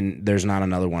 And then there's not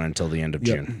another one until the end of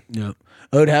June. Yep.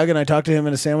 Ode Haugen, I talked to him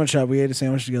in a sandwich shop. We ate a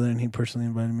sandwich together, and he personally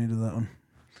invited me to that one.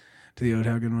 To the Ode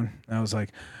Haugen one. I was like,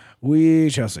 we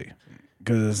shall see.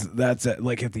 Because that's at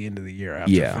the end of the year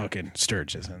after fucking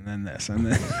Sturgis, and then this, and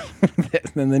then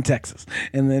and then Texas,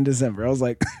 and then December. I was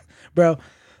like, bro,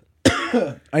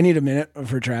 I need a minute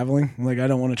for traveling. Like, I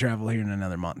don't want to travel here in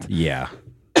another month. Yeah.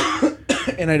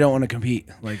 And I don't want to compete.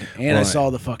 I saw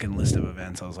the fucking list of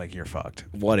events. I was like, you're fucked.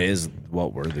 What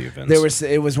were the events?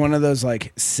 It was one of those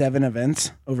 7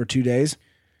 events over 2 days,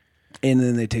 and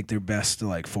then they take their best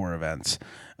to 4 events.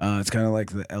 It's kind of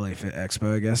like the LA Fit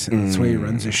Expo, I guess. And that's why he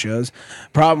runs his shows.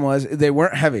 Problem was, they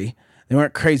weren't heavy. They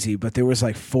weren't crazy, but there was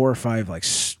 4 or 5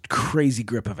 crazy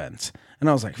grip events. And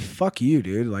I was like, fuck you,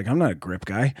 dude. I'm not a grip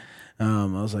guy. I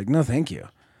was like, no, thank you.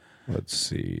 Let's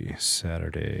see.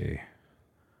 Saturday.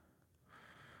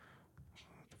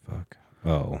 Fuck.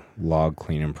 Oh, log,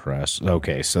 clean, and press.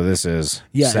 Okay, so this is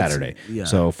Saturday.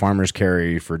 So farmers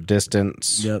carry for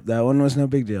distance. Yep, that one was no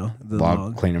big deal. The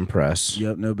log, clean, and press.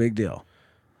 Yep, no big deal.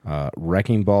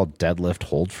 Wrecking ball, deadlift,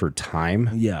 hold for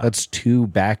time. Yeah. That's 2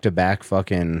 back-to-back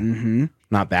fucking,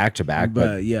 not back-to-back,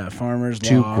 but farmers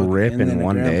 2 log, grip in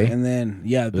one day. And then,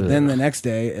 then the next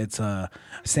day, it's, I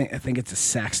think it's a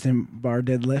Saxton bar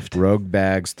deadlift. Rogue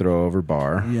bags, throw over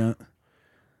bar. Yeah.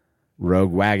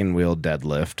 Rogue wagon wheel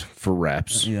deadlift for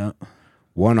reps. Yeah.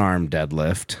 1-arm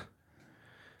deadlift.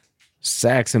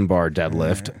 Saxon bar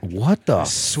deadlift. What the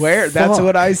swear, fuck? That's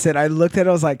what I said. I looked at it,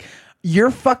 I was like, you're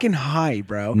fucking high,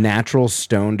 bro. Natural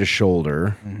stone to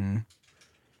shoulder. Mm-hmm.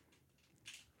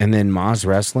 And then Moz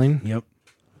wrestling. Yep.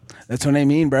 That's what I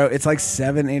mean, bro. It's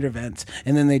 7, 8 events.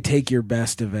 And then they take your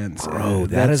best events. Bro,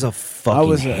 that is a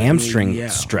fucking hamstring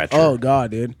stretcher. Oh,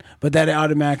 God, dude. But that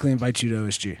automatically invites you to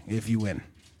OSG if you win.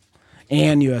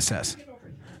 And USS.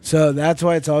 So that's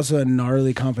why it's also a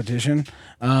gnarly competition.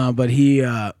 But he,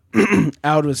 Ode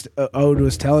was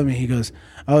telling me, he goes,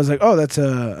 I was like, oh, that's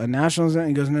a national event.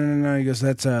 He goes, no. He goes,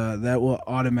 that will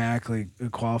automatically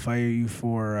qualify you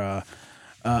for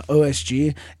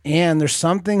OSG. And there's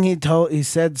something he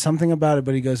said something about it,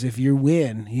 but he goes, if you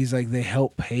win, he's like, they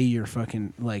help pay your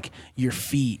fucking your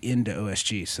fee into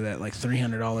OSG. So that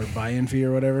 $300 buy-in fee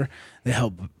or whatever, they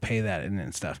help pay that in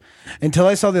and stuff. Until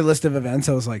I saw the list of events,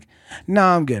 I was like,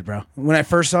 nah, I'm good, bro. When I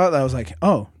first saw it, I was like,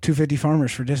 oh, 250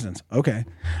 farmers for distance. Okay.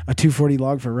 A 240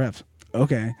 log for reps.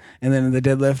 Okay. And then the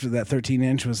deadlift, that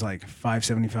 13-inch was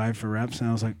 575 for reps. And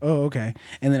I was like, oh, okay.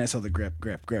 And then I saw the grip.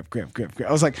 I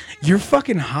was like, you're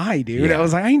fucking high, dude. Yeah. I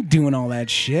was like, I ain't doing all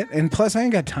that shit. And plus, I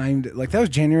ain't got time to, that was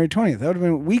January 20th. That would have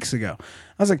been weeks ago. I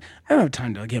was like, I don't have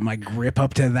time to get my grip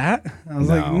up to that. I was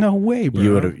like, no way, bro.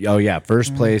 You would have, oh, yeah.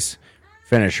 First place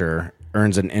finisher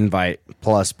earns an invite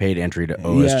plus paid entry to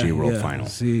OSG World Final.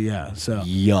 See, yeah. So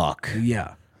yuck.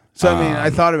 Yeah. So, I mean, I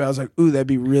thought about it. I was like, ooh, that'd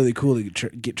be really cool to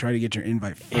try to get your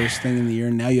invite first thing in the year.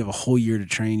 Now you have a whole year to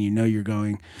train. You know you're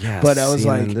going. Yeah, but I was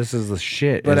this is the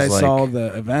shit. But I saw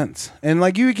the events. And,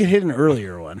 you could hit an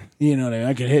earlier one. You know what I mean?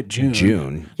 I could hit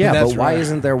June. Yeah, but why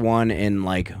isn't there one in,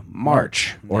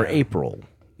 March or April?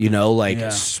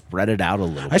 Spread it out a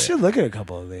little bit. I should look at a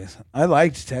couple of these. I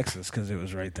liked Texas because it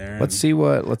was right there. Let's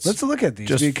look at these.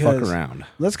 Just fuck around.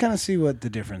 Let's kind of see what the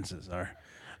differences are.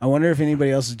 I wonder if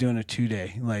anybody else is doing a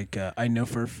 2-day. I know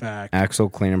for a fact. Axle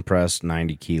clean and press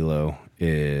 90 kilo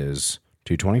is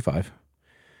 $225.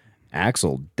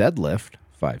 Axle deadlift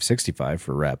 565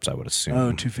 for reps, I would assume.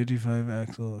 Oh, 255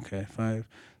 axle. Okay,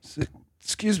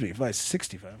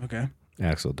 565. Okay.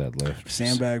 Axle deadlift.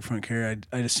 Sandbag front carry,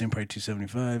 I'd assume probably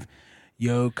 275.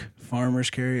 Yoke farmer's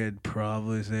carry, I'd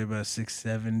probably say about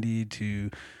 670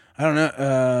 to, I don't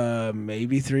know,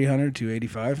 maybe 300,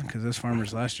 285, because those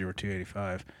farmers last year were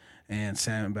 285. And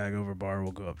sandbag over bar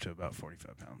will go up to about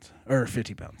 45 pounds, or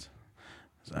 50 pounds.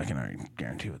 So I can already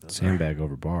guarantee what those sandbag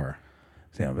over bar.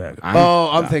 Sandbag.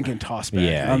 I'm thinking toss bag.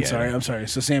 Yeah, I'm sorry.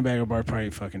 So sandbag over bar,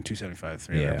 probably fucking 275,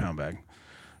 300 pound bag.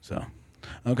 So,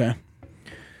 okay.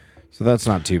 So So that's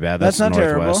not too bad. That's not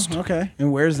Northwest. terrible. Okay.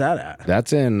 And where's that at?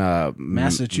 That's in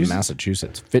Massachusetts?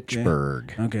 Massachusetts,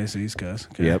 Fitchburg. Okay, so East Coast.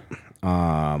 Okay. Yep.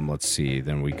 Let's see.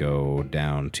 Then we go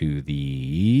down to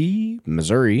the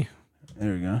Missouri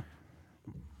There we go.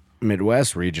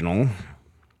 Midwest Regional.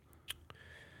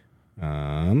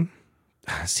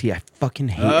 See, I fucking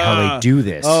hate how they do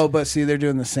this. Oh, but see, they're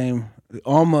doing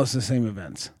almost the same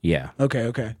events. Yeah.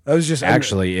 Okay. I was just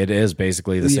Actually, it is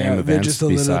basically the same they're events. just a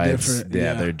little besides, different.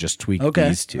 yeah, they're just tweaked Okay.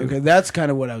 these two. Okay, that's kind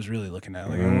of what I was really looking at.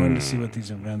 Like, I wanted to see what these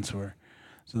events were.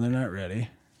 So they're not ready.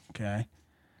 Okay.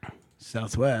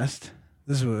 Southwest.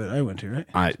 This is what I went to,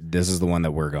 right? This is the one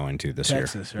that we're going to this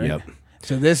Texas, year. right? Yep.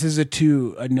 So this is a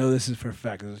 2. I know this is for a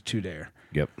fact. It's a 2-dayer.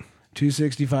 Yep.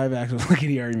 265 axle. Look at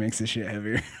he already makes this shit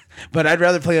heavier. But I'd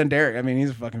rather play on Derek. I mean, he's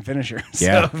a fucking finisher. So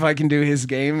Yeah. if I can do his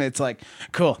game, it's like,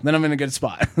 cool. Then I'm in a good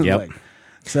spot. Yep.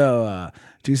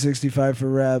 265 for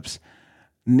reps.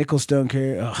 Nickel stone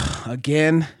carry.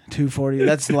 Again, 240.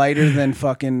 That's lighter than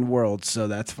fucking Worlds, so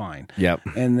that's fine. Yep.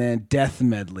 And then death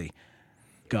medley.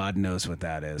 God knows what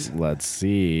that is. Let's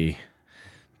see.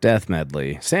 Death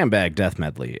medley. Sandbag death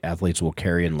medley. Athletes will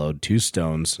carry and load 2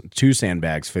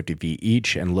 sandbags 50 feet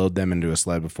each and load them into a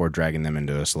sled before dragging them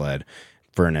into a sled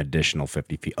for an additional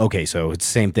 50 feet. Okay, so it's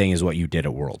the same thing as what you did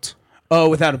at Worlds. Oh,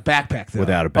 without a backpack, though.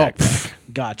 Without a backpack.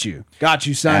 Got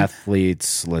you, son.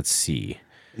 Athletes, let's see.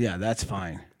 Yeah, that's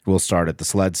fine. We'll start at the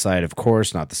sled side, of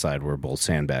course, not the side where both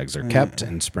sandbags are kept,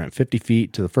 and sprint 50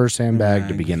 feet to the first sandbag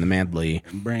to begin the medley.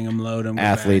 Bring them, load them.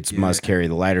 Athletes must carry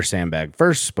the lighter sandbag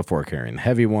first before carrying the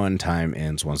heavy one. Time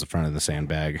ends once the front of the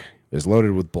sandbag is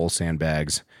loaded with both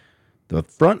sandbags. The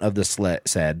front of the sled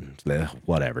said,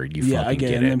 whatever, you fucking I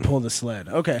get it. it. And then pull the sled.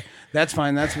 Okay, that's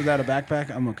fine. That's without a backpack.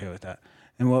 I'm okay with that.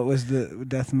 And what was the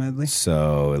death medley?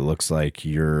 So it looks like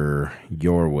your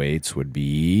weights would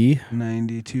be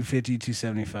 90, 250,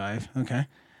 275. Okay.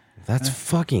 That's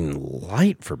fucking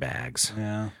light for bags.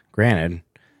 Yeah. Granted,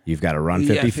 you've got to run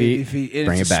 50 feet, And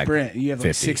bring it's it a back. sprint. You have like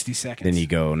 50. 60 seconds. Then you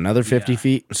go another 50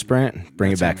 feet, sprint,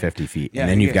 bring it back 50 feet. Yeah, and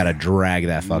then you you've get- got to drag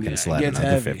that fucking Yeah, sled it gets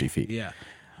another heavy. 50 feet. Yeah.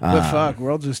 But fuck,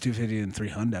 Worlds was 250 and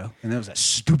 300, and that was a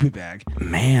stupid bag.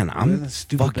 Man, I'm That's a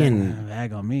stupid fucking...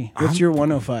 bag on me. What's your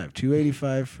 105?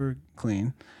 285 for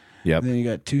clean. Yep, Then you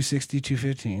got 260,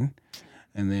 215,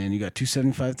 and then you got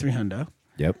 275, 300.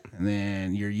 yep. And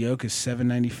then your yoke is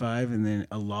 795, and then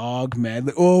a log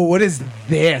medley. Oh, what is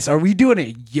this? Are we doing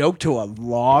a yoke to a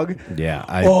log? Yeah.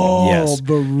 Oh, yes.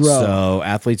 bro. So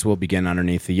athletes will begin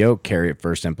underneath the yoke, carry it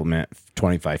first, implement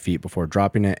 25 feet before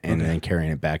dropping it, and then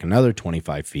carrying it back another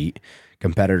 25 feet.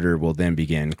 Competitor will then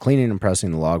begin cleaning and pressing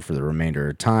the log for the remainder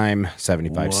of time,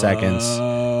 75 seconds,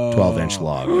 12-inch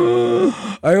log.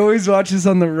 I always watch this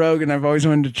on the Rogue, and I've always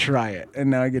wanted to try it, and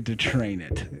now I get to train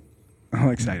it. I'm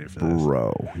excited for this.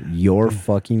 Bro, your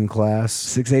fucking class.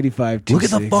 685. Look at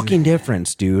the fucking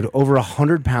difference, dude. Over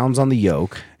 100 pounds on the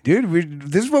yoke. Dude,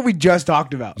 this is what we just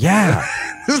talked about. Yeah.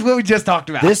 This is what we just talked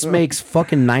about. This makes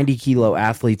fucking 90-kilo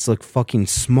athletes look fucking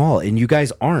small, and you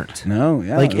guys aren't. No,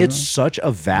 yeah. Like, it's such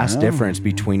a vast difference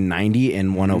between 90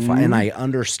 and 105. And I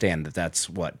understand that that's,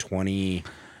 what, 20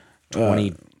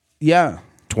 yeah.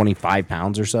 25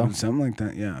 pounds or so? Something like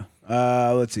that, yeah.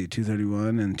 Let's see,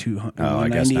 231 and 200. Oh, I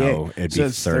guess no. It'd be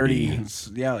 30.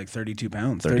 Yeah, like 32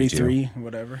 pounds. 32. 33,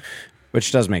 whatever.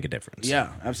 Which does make a difference. Yeah,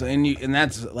 absolutely. And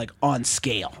that's like on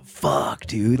scale. Fuck,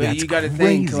 dude. But That's you got to crazy.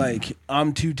 think, like,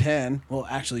 I'm 210. Well,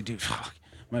 actually, dude, fuck,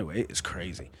 my weight is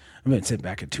crazy. I've been sitting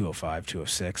back at 205,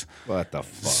 206. What the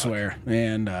fuck? I swear.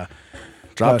 And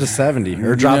Drop to 70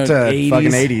 or drop to 80s.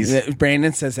 fucking 80s.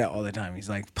 Brandon says that all the time. He's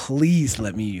like, please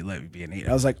let me be an 8.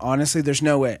 I was like, honestly, there's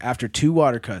no way. After 2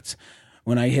 water cuts,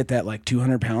 when I hit that like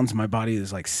 200 pounds, my body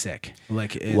is like sick.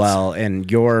 Like, it's, Well, and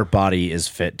your body is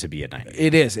fit to be a 90.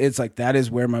 it is. It's like that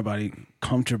is where my body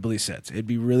comfortably sits. It'd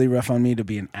be really rough on me to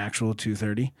be an actual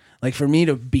 230. Like for me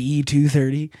to be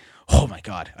 230, oh my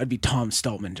God, I'd be Tom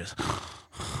Stoltman just.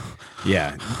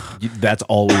 Yeah, that's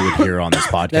all we would hear on this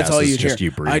podcast. That's all is you'd just hear.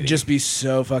 you breathing. I'd just be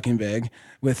so fucking big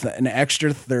with an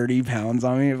extra 30 pounds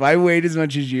on me. If I weighed as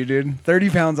much as you did, 30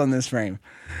 pounds on this frame.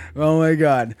 Oh my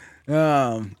God.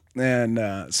 So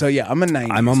yeah, I'm a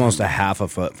 90. I'm almost a half a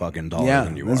foot fucking taller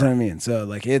than you that's are. what I mean. So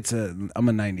like I'm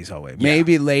a 90s all way.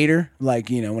 Maybe later, like,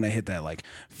 you know, when I hit that like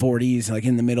 40s, like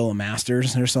in the middle of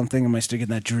Masters or something, am I still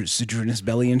getting that Sadrunas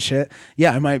belly and shit?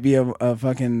 Yeah, I might be a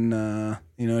fucking,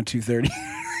 230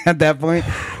 at that point.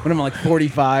 When I'm like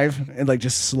 45 and like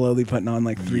just slowly putting on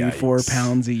like 3-4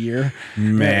 pounds a year.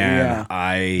 Man,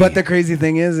 But the crazy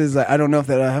thing is I don't know if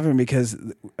that'll happen because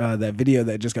that video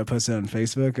that just got posted on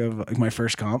Facebook of like my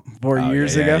first comp 4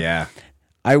 years ago. Yeah.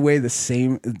 I weigh the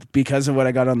same because of what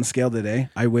I got on the scale today.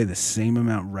 I weigh the same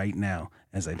amount right now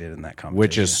as I did in that competition.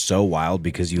 Which is so wild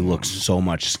because you look so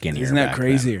much skinnier. Isn't that back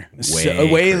crazier? then. Way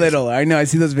crazy. little. I know. I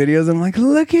see those videos. I'm like,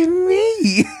 look at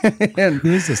me. And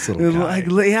Who's this little guy?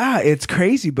 like, yeah, it's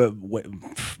crazy, but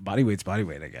body weight's body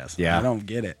weight, I guess. Yeah. I don't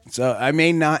get it. So I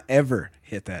may not ever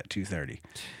hit that 230.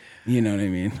 You know what I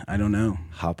mean? I don't know.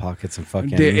 Hot Pockets and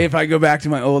fucking... If I go back to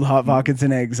my old Hot Pockets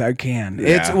and eggs, I can.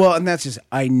 Yeah. And that's just,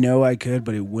 I know I could,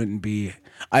 but it wouldn't be,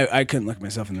 I couldn't look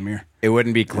myself in the mirror. It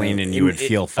wouldn't be clean and you would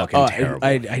feel fucking terrible.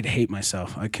 I'd hate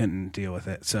myself. I couldn't deal with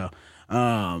it. So,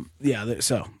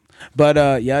 but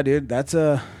yeah, dude, that's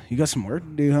you got some work to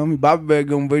do, homie. Bobby Bear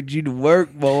gonna put you to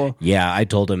work, boy. Yeah, I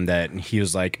told him that. He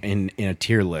was like, in a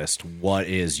tier list, what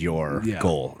is your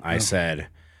goal? I said,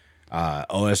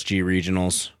 OSG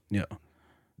regionals. Yeah.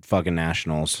 Fucking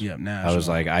nationals. Yeah, I was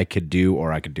like, I could do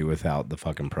or I could do without the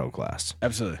fucking pro class.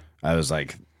 Absolutely. I was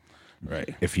like,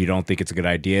 right. If you don't think it's a good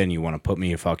idea and you want to put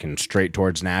me fucking straight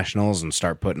towards nationals and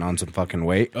start putting on some fucking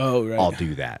weight, I'll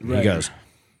do that. Right. He goes,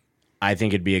 I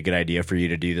think it'd be a good idea for you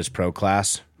to do this pro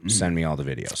class. Send me all the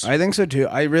videos. I think so too.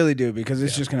 I really do, because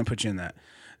it's just going to put you in that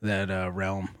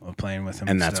realm of playing with him.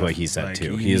 And that's stuff. what he said Like,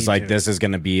 too. you He's need like, to. this is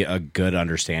going to be a good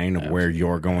understanding of where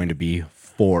you're going to be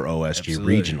for OSG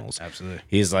regionals. Absolutely.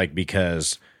 He's like,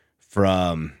 because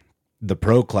from the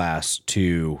pro class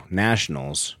to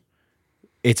nationals,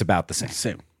 it's about the same.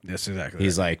 Same. That's exactly.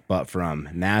 He's like, but from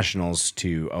nationals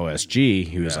to OSG,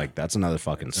 he was like, that's another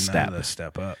fucking step. Another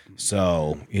step up.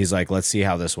 So he's like, let's see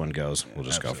how this one goes. We'll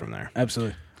just go from there.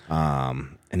 Absolutely.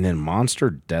 And then monster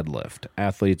deadlift.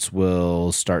 Athletes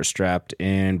will start strapped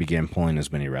in, begin pulling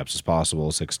as many reps as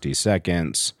possible, 60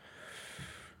 seconds.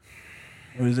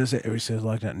 What does this say? It says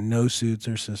like that. No suits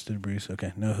or assisted briefs.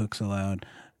 Okay. No hooks allowed.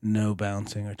 No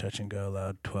bouncing or touch and go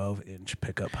allowed. 12-inch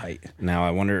pickup height. Now,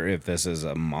 I wonder if this is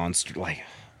a monster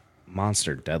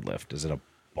deadlift. Is it a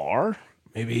bar?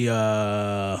 Maybe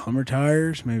Hummer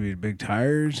tires. Maybe big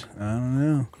tires. I don't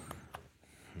know.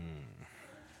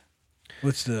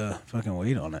 What's the fucking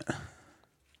weight on it?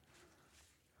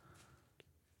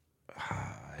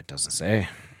 It doesn't say.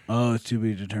 Oh, it's to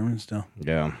be determined still.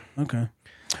 Yeah. Okay.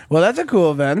 Well, that's a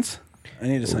cool event. I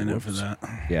need to sign up for that.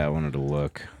 Yeah, I wanted to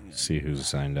look, see who's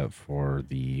signed up for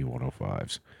the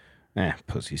 105s.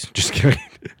 Pussies. Just kidding.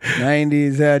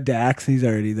 90s, Dax, he's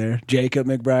already there. Jacob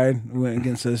McBride went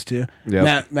against those two.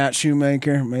 Yep. Matt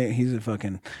Shoemaker,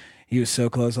 he was so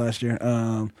close last year.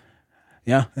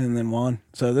 Yeah, and then Juan.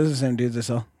 So this is the same dudes I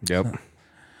saw. Yep.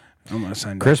 I'm gonna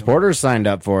sign up. Chris Porter signed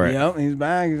up for it. Yep, he's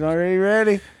back. He's already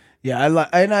ready. Yeah, I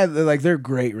like they're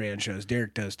great ranch shows.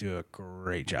 Derek does do a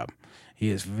great job. He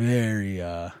is very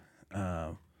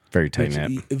Very tight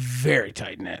knit. Very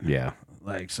tight knit. Yeah.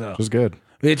 Like so. It was good.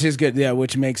 Which is good, yeah,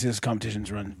 which makes his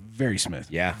competitions run very smooth.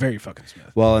 Yeah. Very fucking smooth.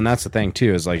 Well, and that's the thing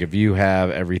too, is like if you have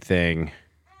everything.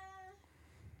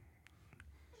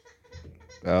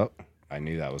 Oh, I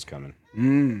knew that was coming. I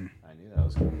knew that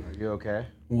was coming. Are you okay?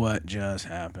 What just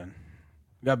happened?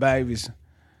 Got babies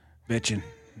bitching.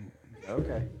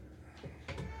 Okay.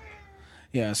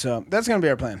 Yeah, so that's gonna be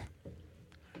our plan.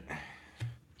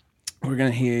 We're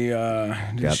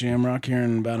gonna do Shamrock here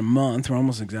in about a month. We're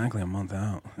almost exactly a month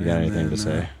out. You got anything to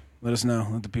say? Let us know.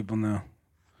 Let the people know.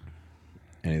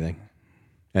 Anything?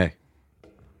 Hey,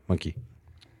 monkey.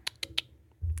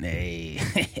 Hey.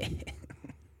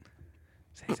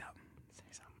 Say something.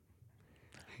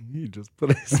 You just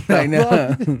put his I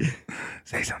know.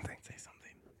 Say something. Say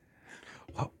something.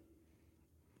 Whoa.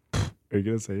 Are you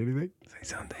gonna say anything? Say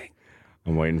something.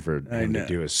 I'm waiting for him to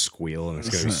do a squeal, and it's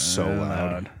gonna be so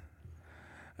loud.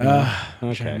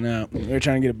 Okay. No, we're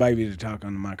trying to get a baby to talk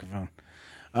on the microphone.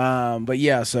 But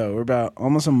yeah, so we're about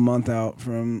almost a month out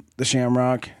from the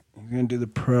Shamrock. We're gonna do the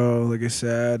pro, like I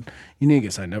said. You need to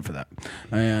get signed up for that.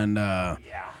 And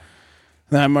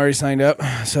I'm already signed up,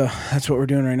 so that's what we're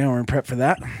doing right now. We're in prep for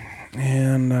that.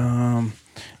 And and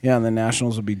the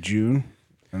nationals will be June,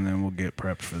 and then we'll get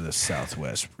prepped for the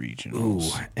Southwest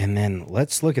regionals. Ooh, and then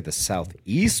let's look at the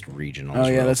Southeast regionals. Oh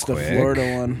yeah, real that's quick, the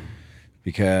Florida one.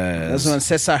 because That's the one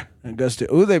Cesar goes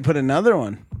to. Ooh, they put another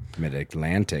one.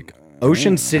 Mid-Atlantic,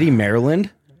 Ocean City,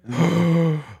 Maryland.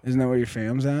 Isn't that where your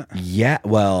fam's at? Yeah,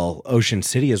 well, Ocean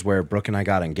City is where Brooke and I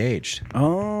got engaged.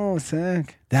 Oh,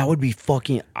 sick. That would be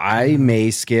fucking. I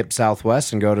may skip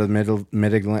Southwest and go to the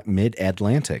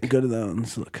Mid-Atlantic, Go to that one.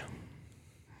 Let's look.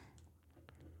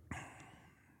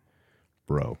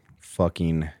 bro.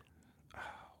 Fucking,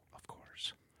 of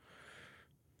course.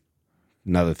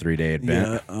 Another 3-day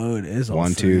event. Yeah. Oh, it is. All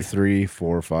 1, three. 2, 3,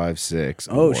 4, 5, 6.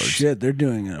 Oh awards. shit! They're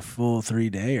doing a full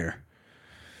 3-dayer.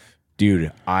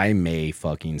 Dude, I may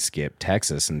fucking skip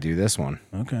Texas and do this one.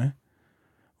 Okay.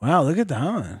 Wow, look at that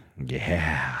one.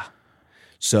 Yeah.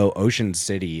 So Ocean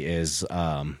City is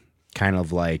kind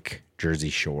of like Jersey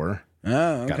Shore.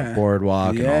 Oh, okay. Got a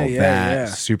boardwalk and all that. Yeah.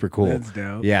 Super cool. That's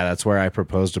dope. Yeah, that's where I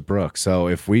proposed to Brooke. So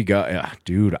if we go,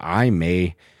 dude, I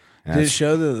may. Did it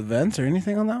show the events or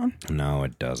anything on that one? No,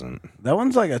 it doesn't. That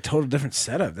one's like a total different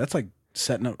setup. That's like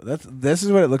setting up. This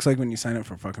is what it looks like when you sign up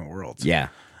for fucking Worlds. Yeah.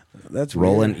 That's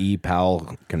Roland weird. E.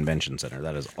 Powell Convention Center.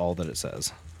 That is all that it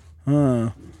says.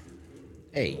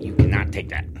 Hey, you cannot take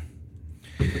that.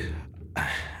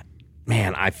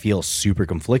 Man, I feel super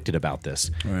conflicted about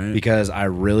this because I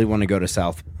really want to go to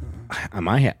South.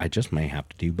 I just may have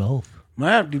to do both.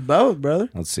 Might have to do both, brother.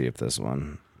 Let's see if this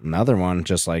one, another one,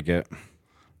 just like it.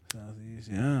 Southeast,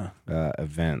 yeah.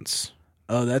 Events.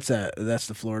 Oh, that's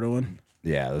the Florida one.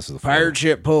 Yeah, this is the Pirate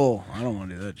ship pull. I don't want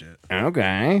to do that shit.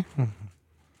 Okay.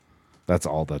 That's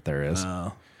all that there is.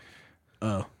 Oh.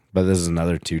 But this is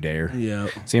another 2-dayer. Yeah.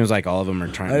 Seems like all of them are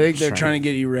trying. I think they're trying to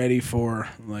get you ready for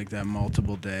like that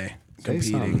multiple day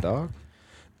competing. Dog.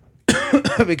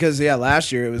 Because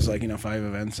last year it was like 5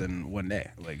 events in one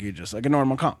day. Like you just like a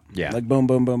normal comp. Yeah. Like boom,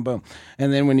 boom, boom, boom.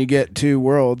 And then when you get to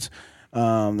Worlds,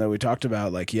 that we talked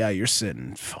about, like you're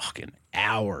sitting fucking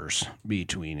hours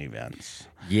between events.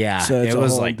 Yeah, So it's it a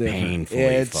was whole like different-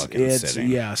 painfully fucking sitting.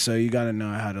 Yeah, so you got to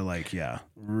know how to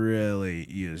really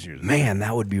use your Man,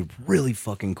 that would be really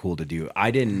fucking cool to do. I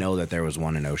didn't know that there was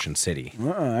one in Ocean City.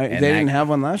 They didn't have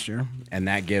one last year. And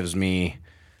that gives me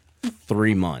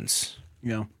 3 months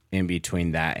Yeah. in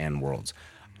between that and Worlds.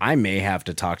 I may have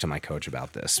to talk to my coach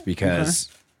about this because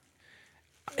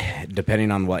depending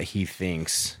on what he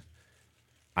thinks,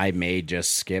 I may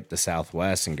just skip the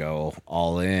Southwest and go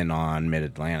all in on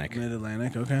Mid-Atlantic.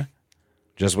 Mid-Atlantic, okay.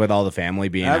 Just with all the family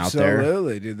being out there.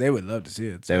 Absolutely, dude. They would love to see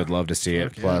it. They would love to see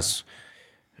it. Plus,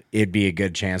 it'd be a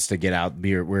good chance to get out.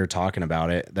 We were talking about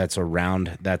it. That's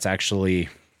actually,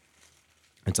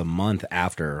 it's a month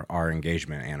after our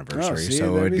engagement anniversary.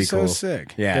 So it would be so cool.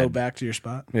 sick. Yeah. Go back to your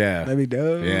spot. Yeah. That'd be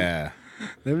dope. Yeah.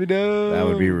 That'd be dope. That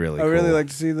would be really I really cool. like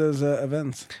to see those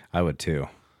events. I would too.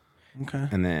 Okay.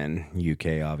 And then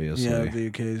UK, obviously. Yeah, the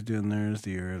UK is doing theirs,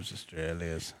 the Europes,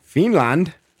 Australia's.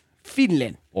 Finland.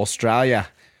 Australia.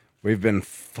 We've been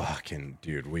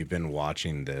we've been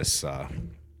watching this.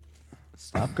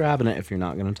 Stop grabbing it if you're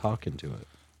not going to talk into it.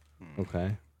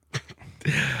 Okay.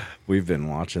 We've been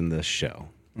watching this show.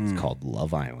 It's called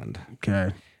Love Island.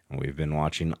 Okay. And we've been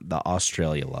watching the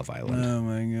Australia Love Island. Oh,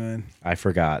 my God. I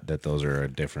forgot that those are a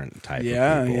different type of people.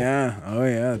 Yeah. Oh,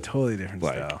 yeah. Totally different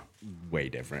style. Way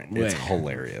different. Way. It's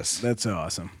hilarious. That's so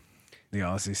awesome. The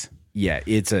Aussies. Yeah,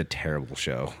 it's a terrible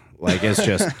show. Like it's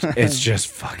just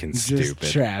fucking stupid.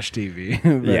 Just trash TV.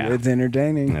 But Yeah. it's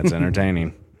entertaining. It's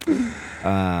entertaining.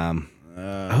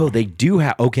 They do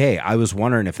have. Okay, I was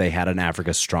wondering if they had an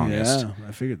Africa's Strongest. Yeah,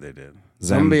 I figured they did.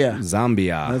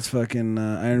 Zambia. That's fucking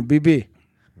Iron BB.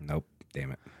 Nope.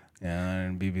 Damn it. Yeah,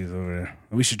 Iron BB's over there.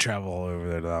 We should travel all over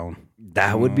there to that one.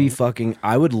 That would be fucking.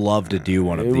 I would love to do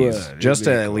one of It these would. just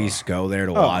to It'd be at cool. least go there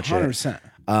to watch 100%.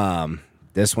 it.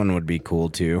 This one would be cool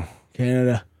too.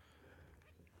 Canada.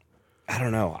 I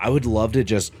don't know. I would love to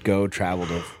just go travel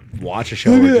to watch a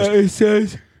show. Or just, it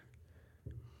says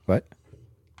what?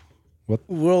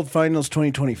 World Finals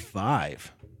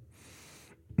 2025.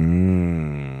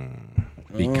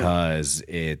 Because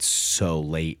it's so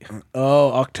late.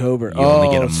 Oh, October. You only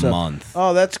get a month.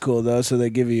 Oh, that's cool though. So they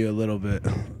give you a little bit.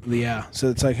 Yeah. So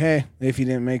it's like, hey, if you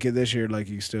didn't make it this year, like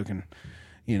you still can,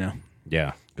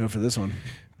 Yeah. go for this one.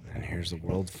 And here's the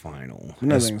world final.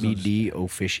 Nothing's SBD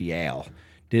official.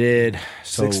 Did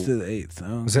 6th to the 8th.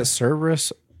 Oh, was that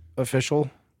Cerberus official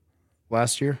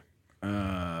last year?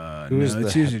 no, is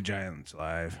it's the usually Giants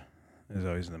Live. Is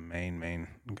always the main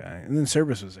guy, and then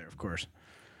Cerberus was there, of course.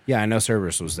 Yeah, I know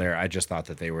Cerberus was there. I just thought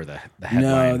that they were the headline.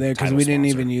 No, because title we didn't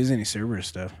sponsor. even use any Cerberus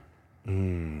stuff.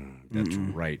 That's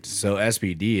right. So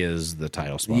SBD is the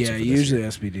title sponsor. Yeah, for this usually year.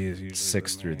 SBD is usually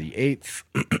 6th through the 8th.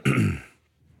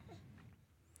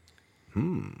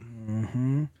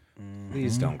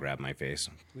 Please don't grab my face.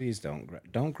 Please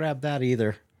don't grab that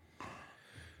either.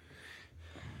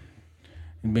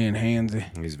 being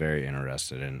handsy. He's very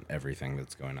interested in everything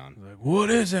that's going on. Like, what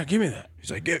is that? Give me that.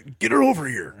 He's like, get it over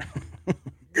here.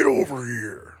 Get over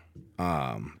here.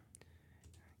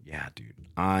 Yeah, dude.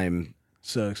 I'm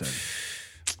So excited.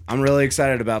 really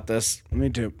excited about this. Me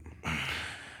too.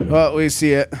 Well, we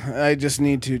see it. I just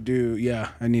need to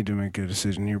I need to make a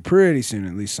decision here pretty soon,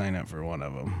 at least sign up for one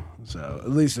of them. So at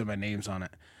least my name's on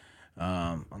it,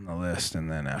 on the list.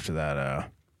 And then after that,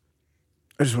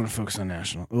 I just want to focus on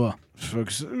national. Well,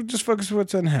 just focus on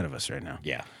what's ahead of us right now.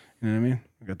 Yeah. You know what I mean?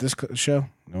 We got this show,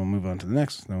 then we'll move on to the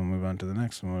next, then we'll move on to the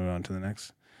next, then we'll move on to the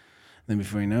next. Then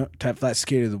before you know it, top flight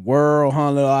skater of the world,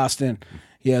 huh, little Austin?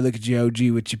 Yeah, look at you, OG,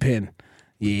 with your pen.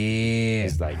 Yeah.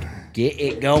 It's like, get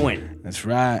it going. That's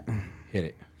right. Hit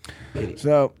it.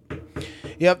 So,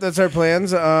 yep, that's our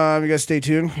plans. You guys stay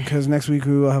tuned because next week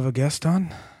we will have a guest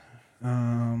on.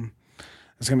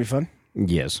 It's going to be fun.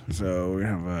 Yes. So, we're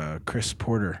going to have Chris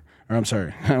Porter. Or, I'm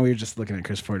sorry. We were just looking at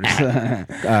Chris Porter.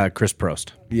 Chris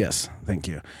Prost. Yes, thank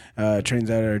you. Trains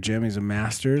out at our gym. He's a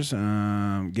master's.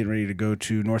 Getting ready to go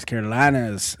to North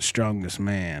Carolina's strongest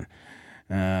man.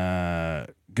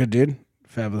 Good dude.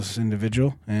 Fabulous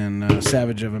individual. And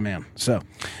savage of a man. So,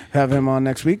 have him on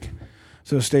next week.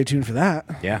 So stay tuned for that.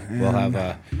 Yeah,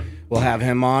 we'll have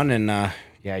him on, and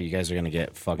yeah, you guys are gonna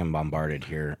get fucking bombarded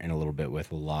here in a little bit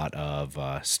with a lot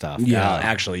of stuff. Yeah,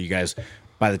 actually, you guys,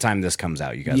 by the time this comes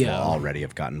out, you guys will already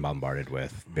have gotten bombarded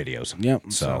with videos.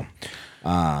 Yep. So,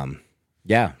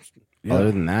 yeah.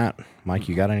 Other than that, Mike,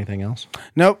 you got anything else?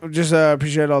 Nope. Just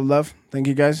appreciate all the love. Thank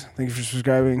you guys. Thank you for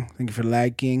subscribing. Thank you for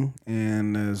liking.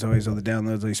 And as always, all the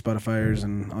downloads, all you Spotifyers,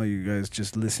 and all you guys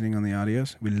just listening on the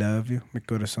audios. We love you. Mi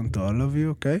corazón to all of you,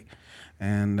 okay?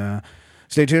 And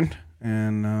stay tuned.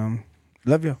 And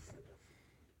love you.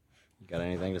 You got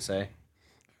anything to say?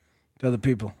 To the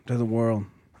people. To the world.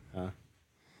 You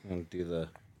want to do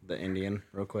the Indian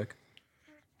real quick?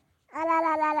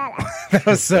 That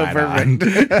was so perfect.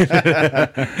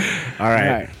 All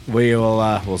right.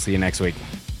 We'll see you next week.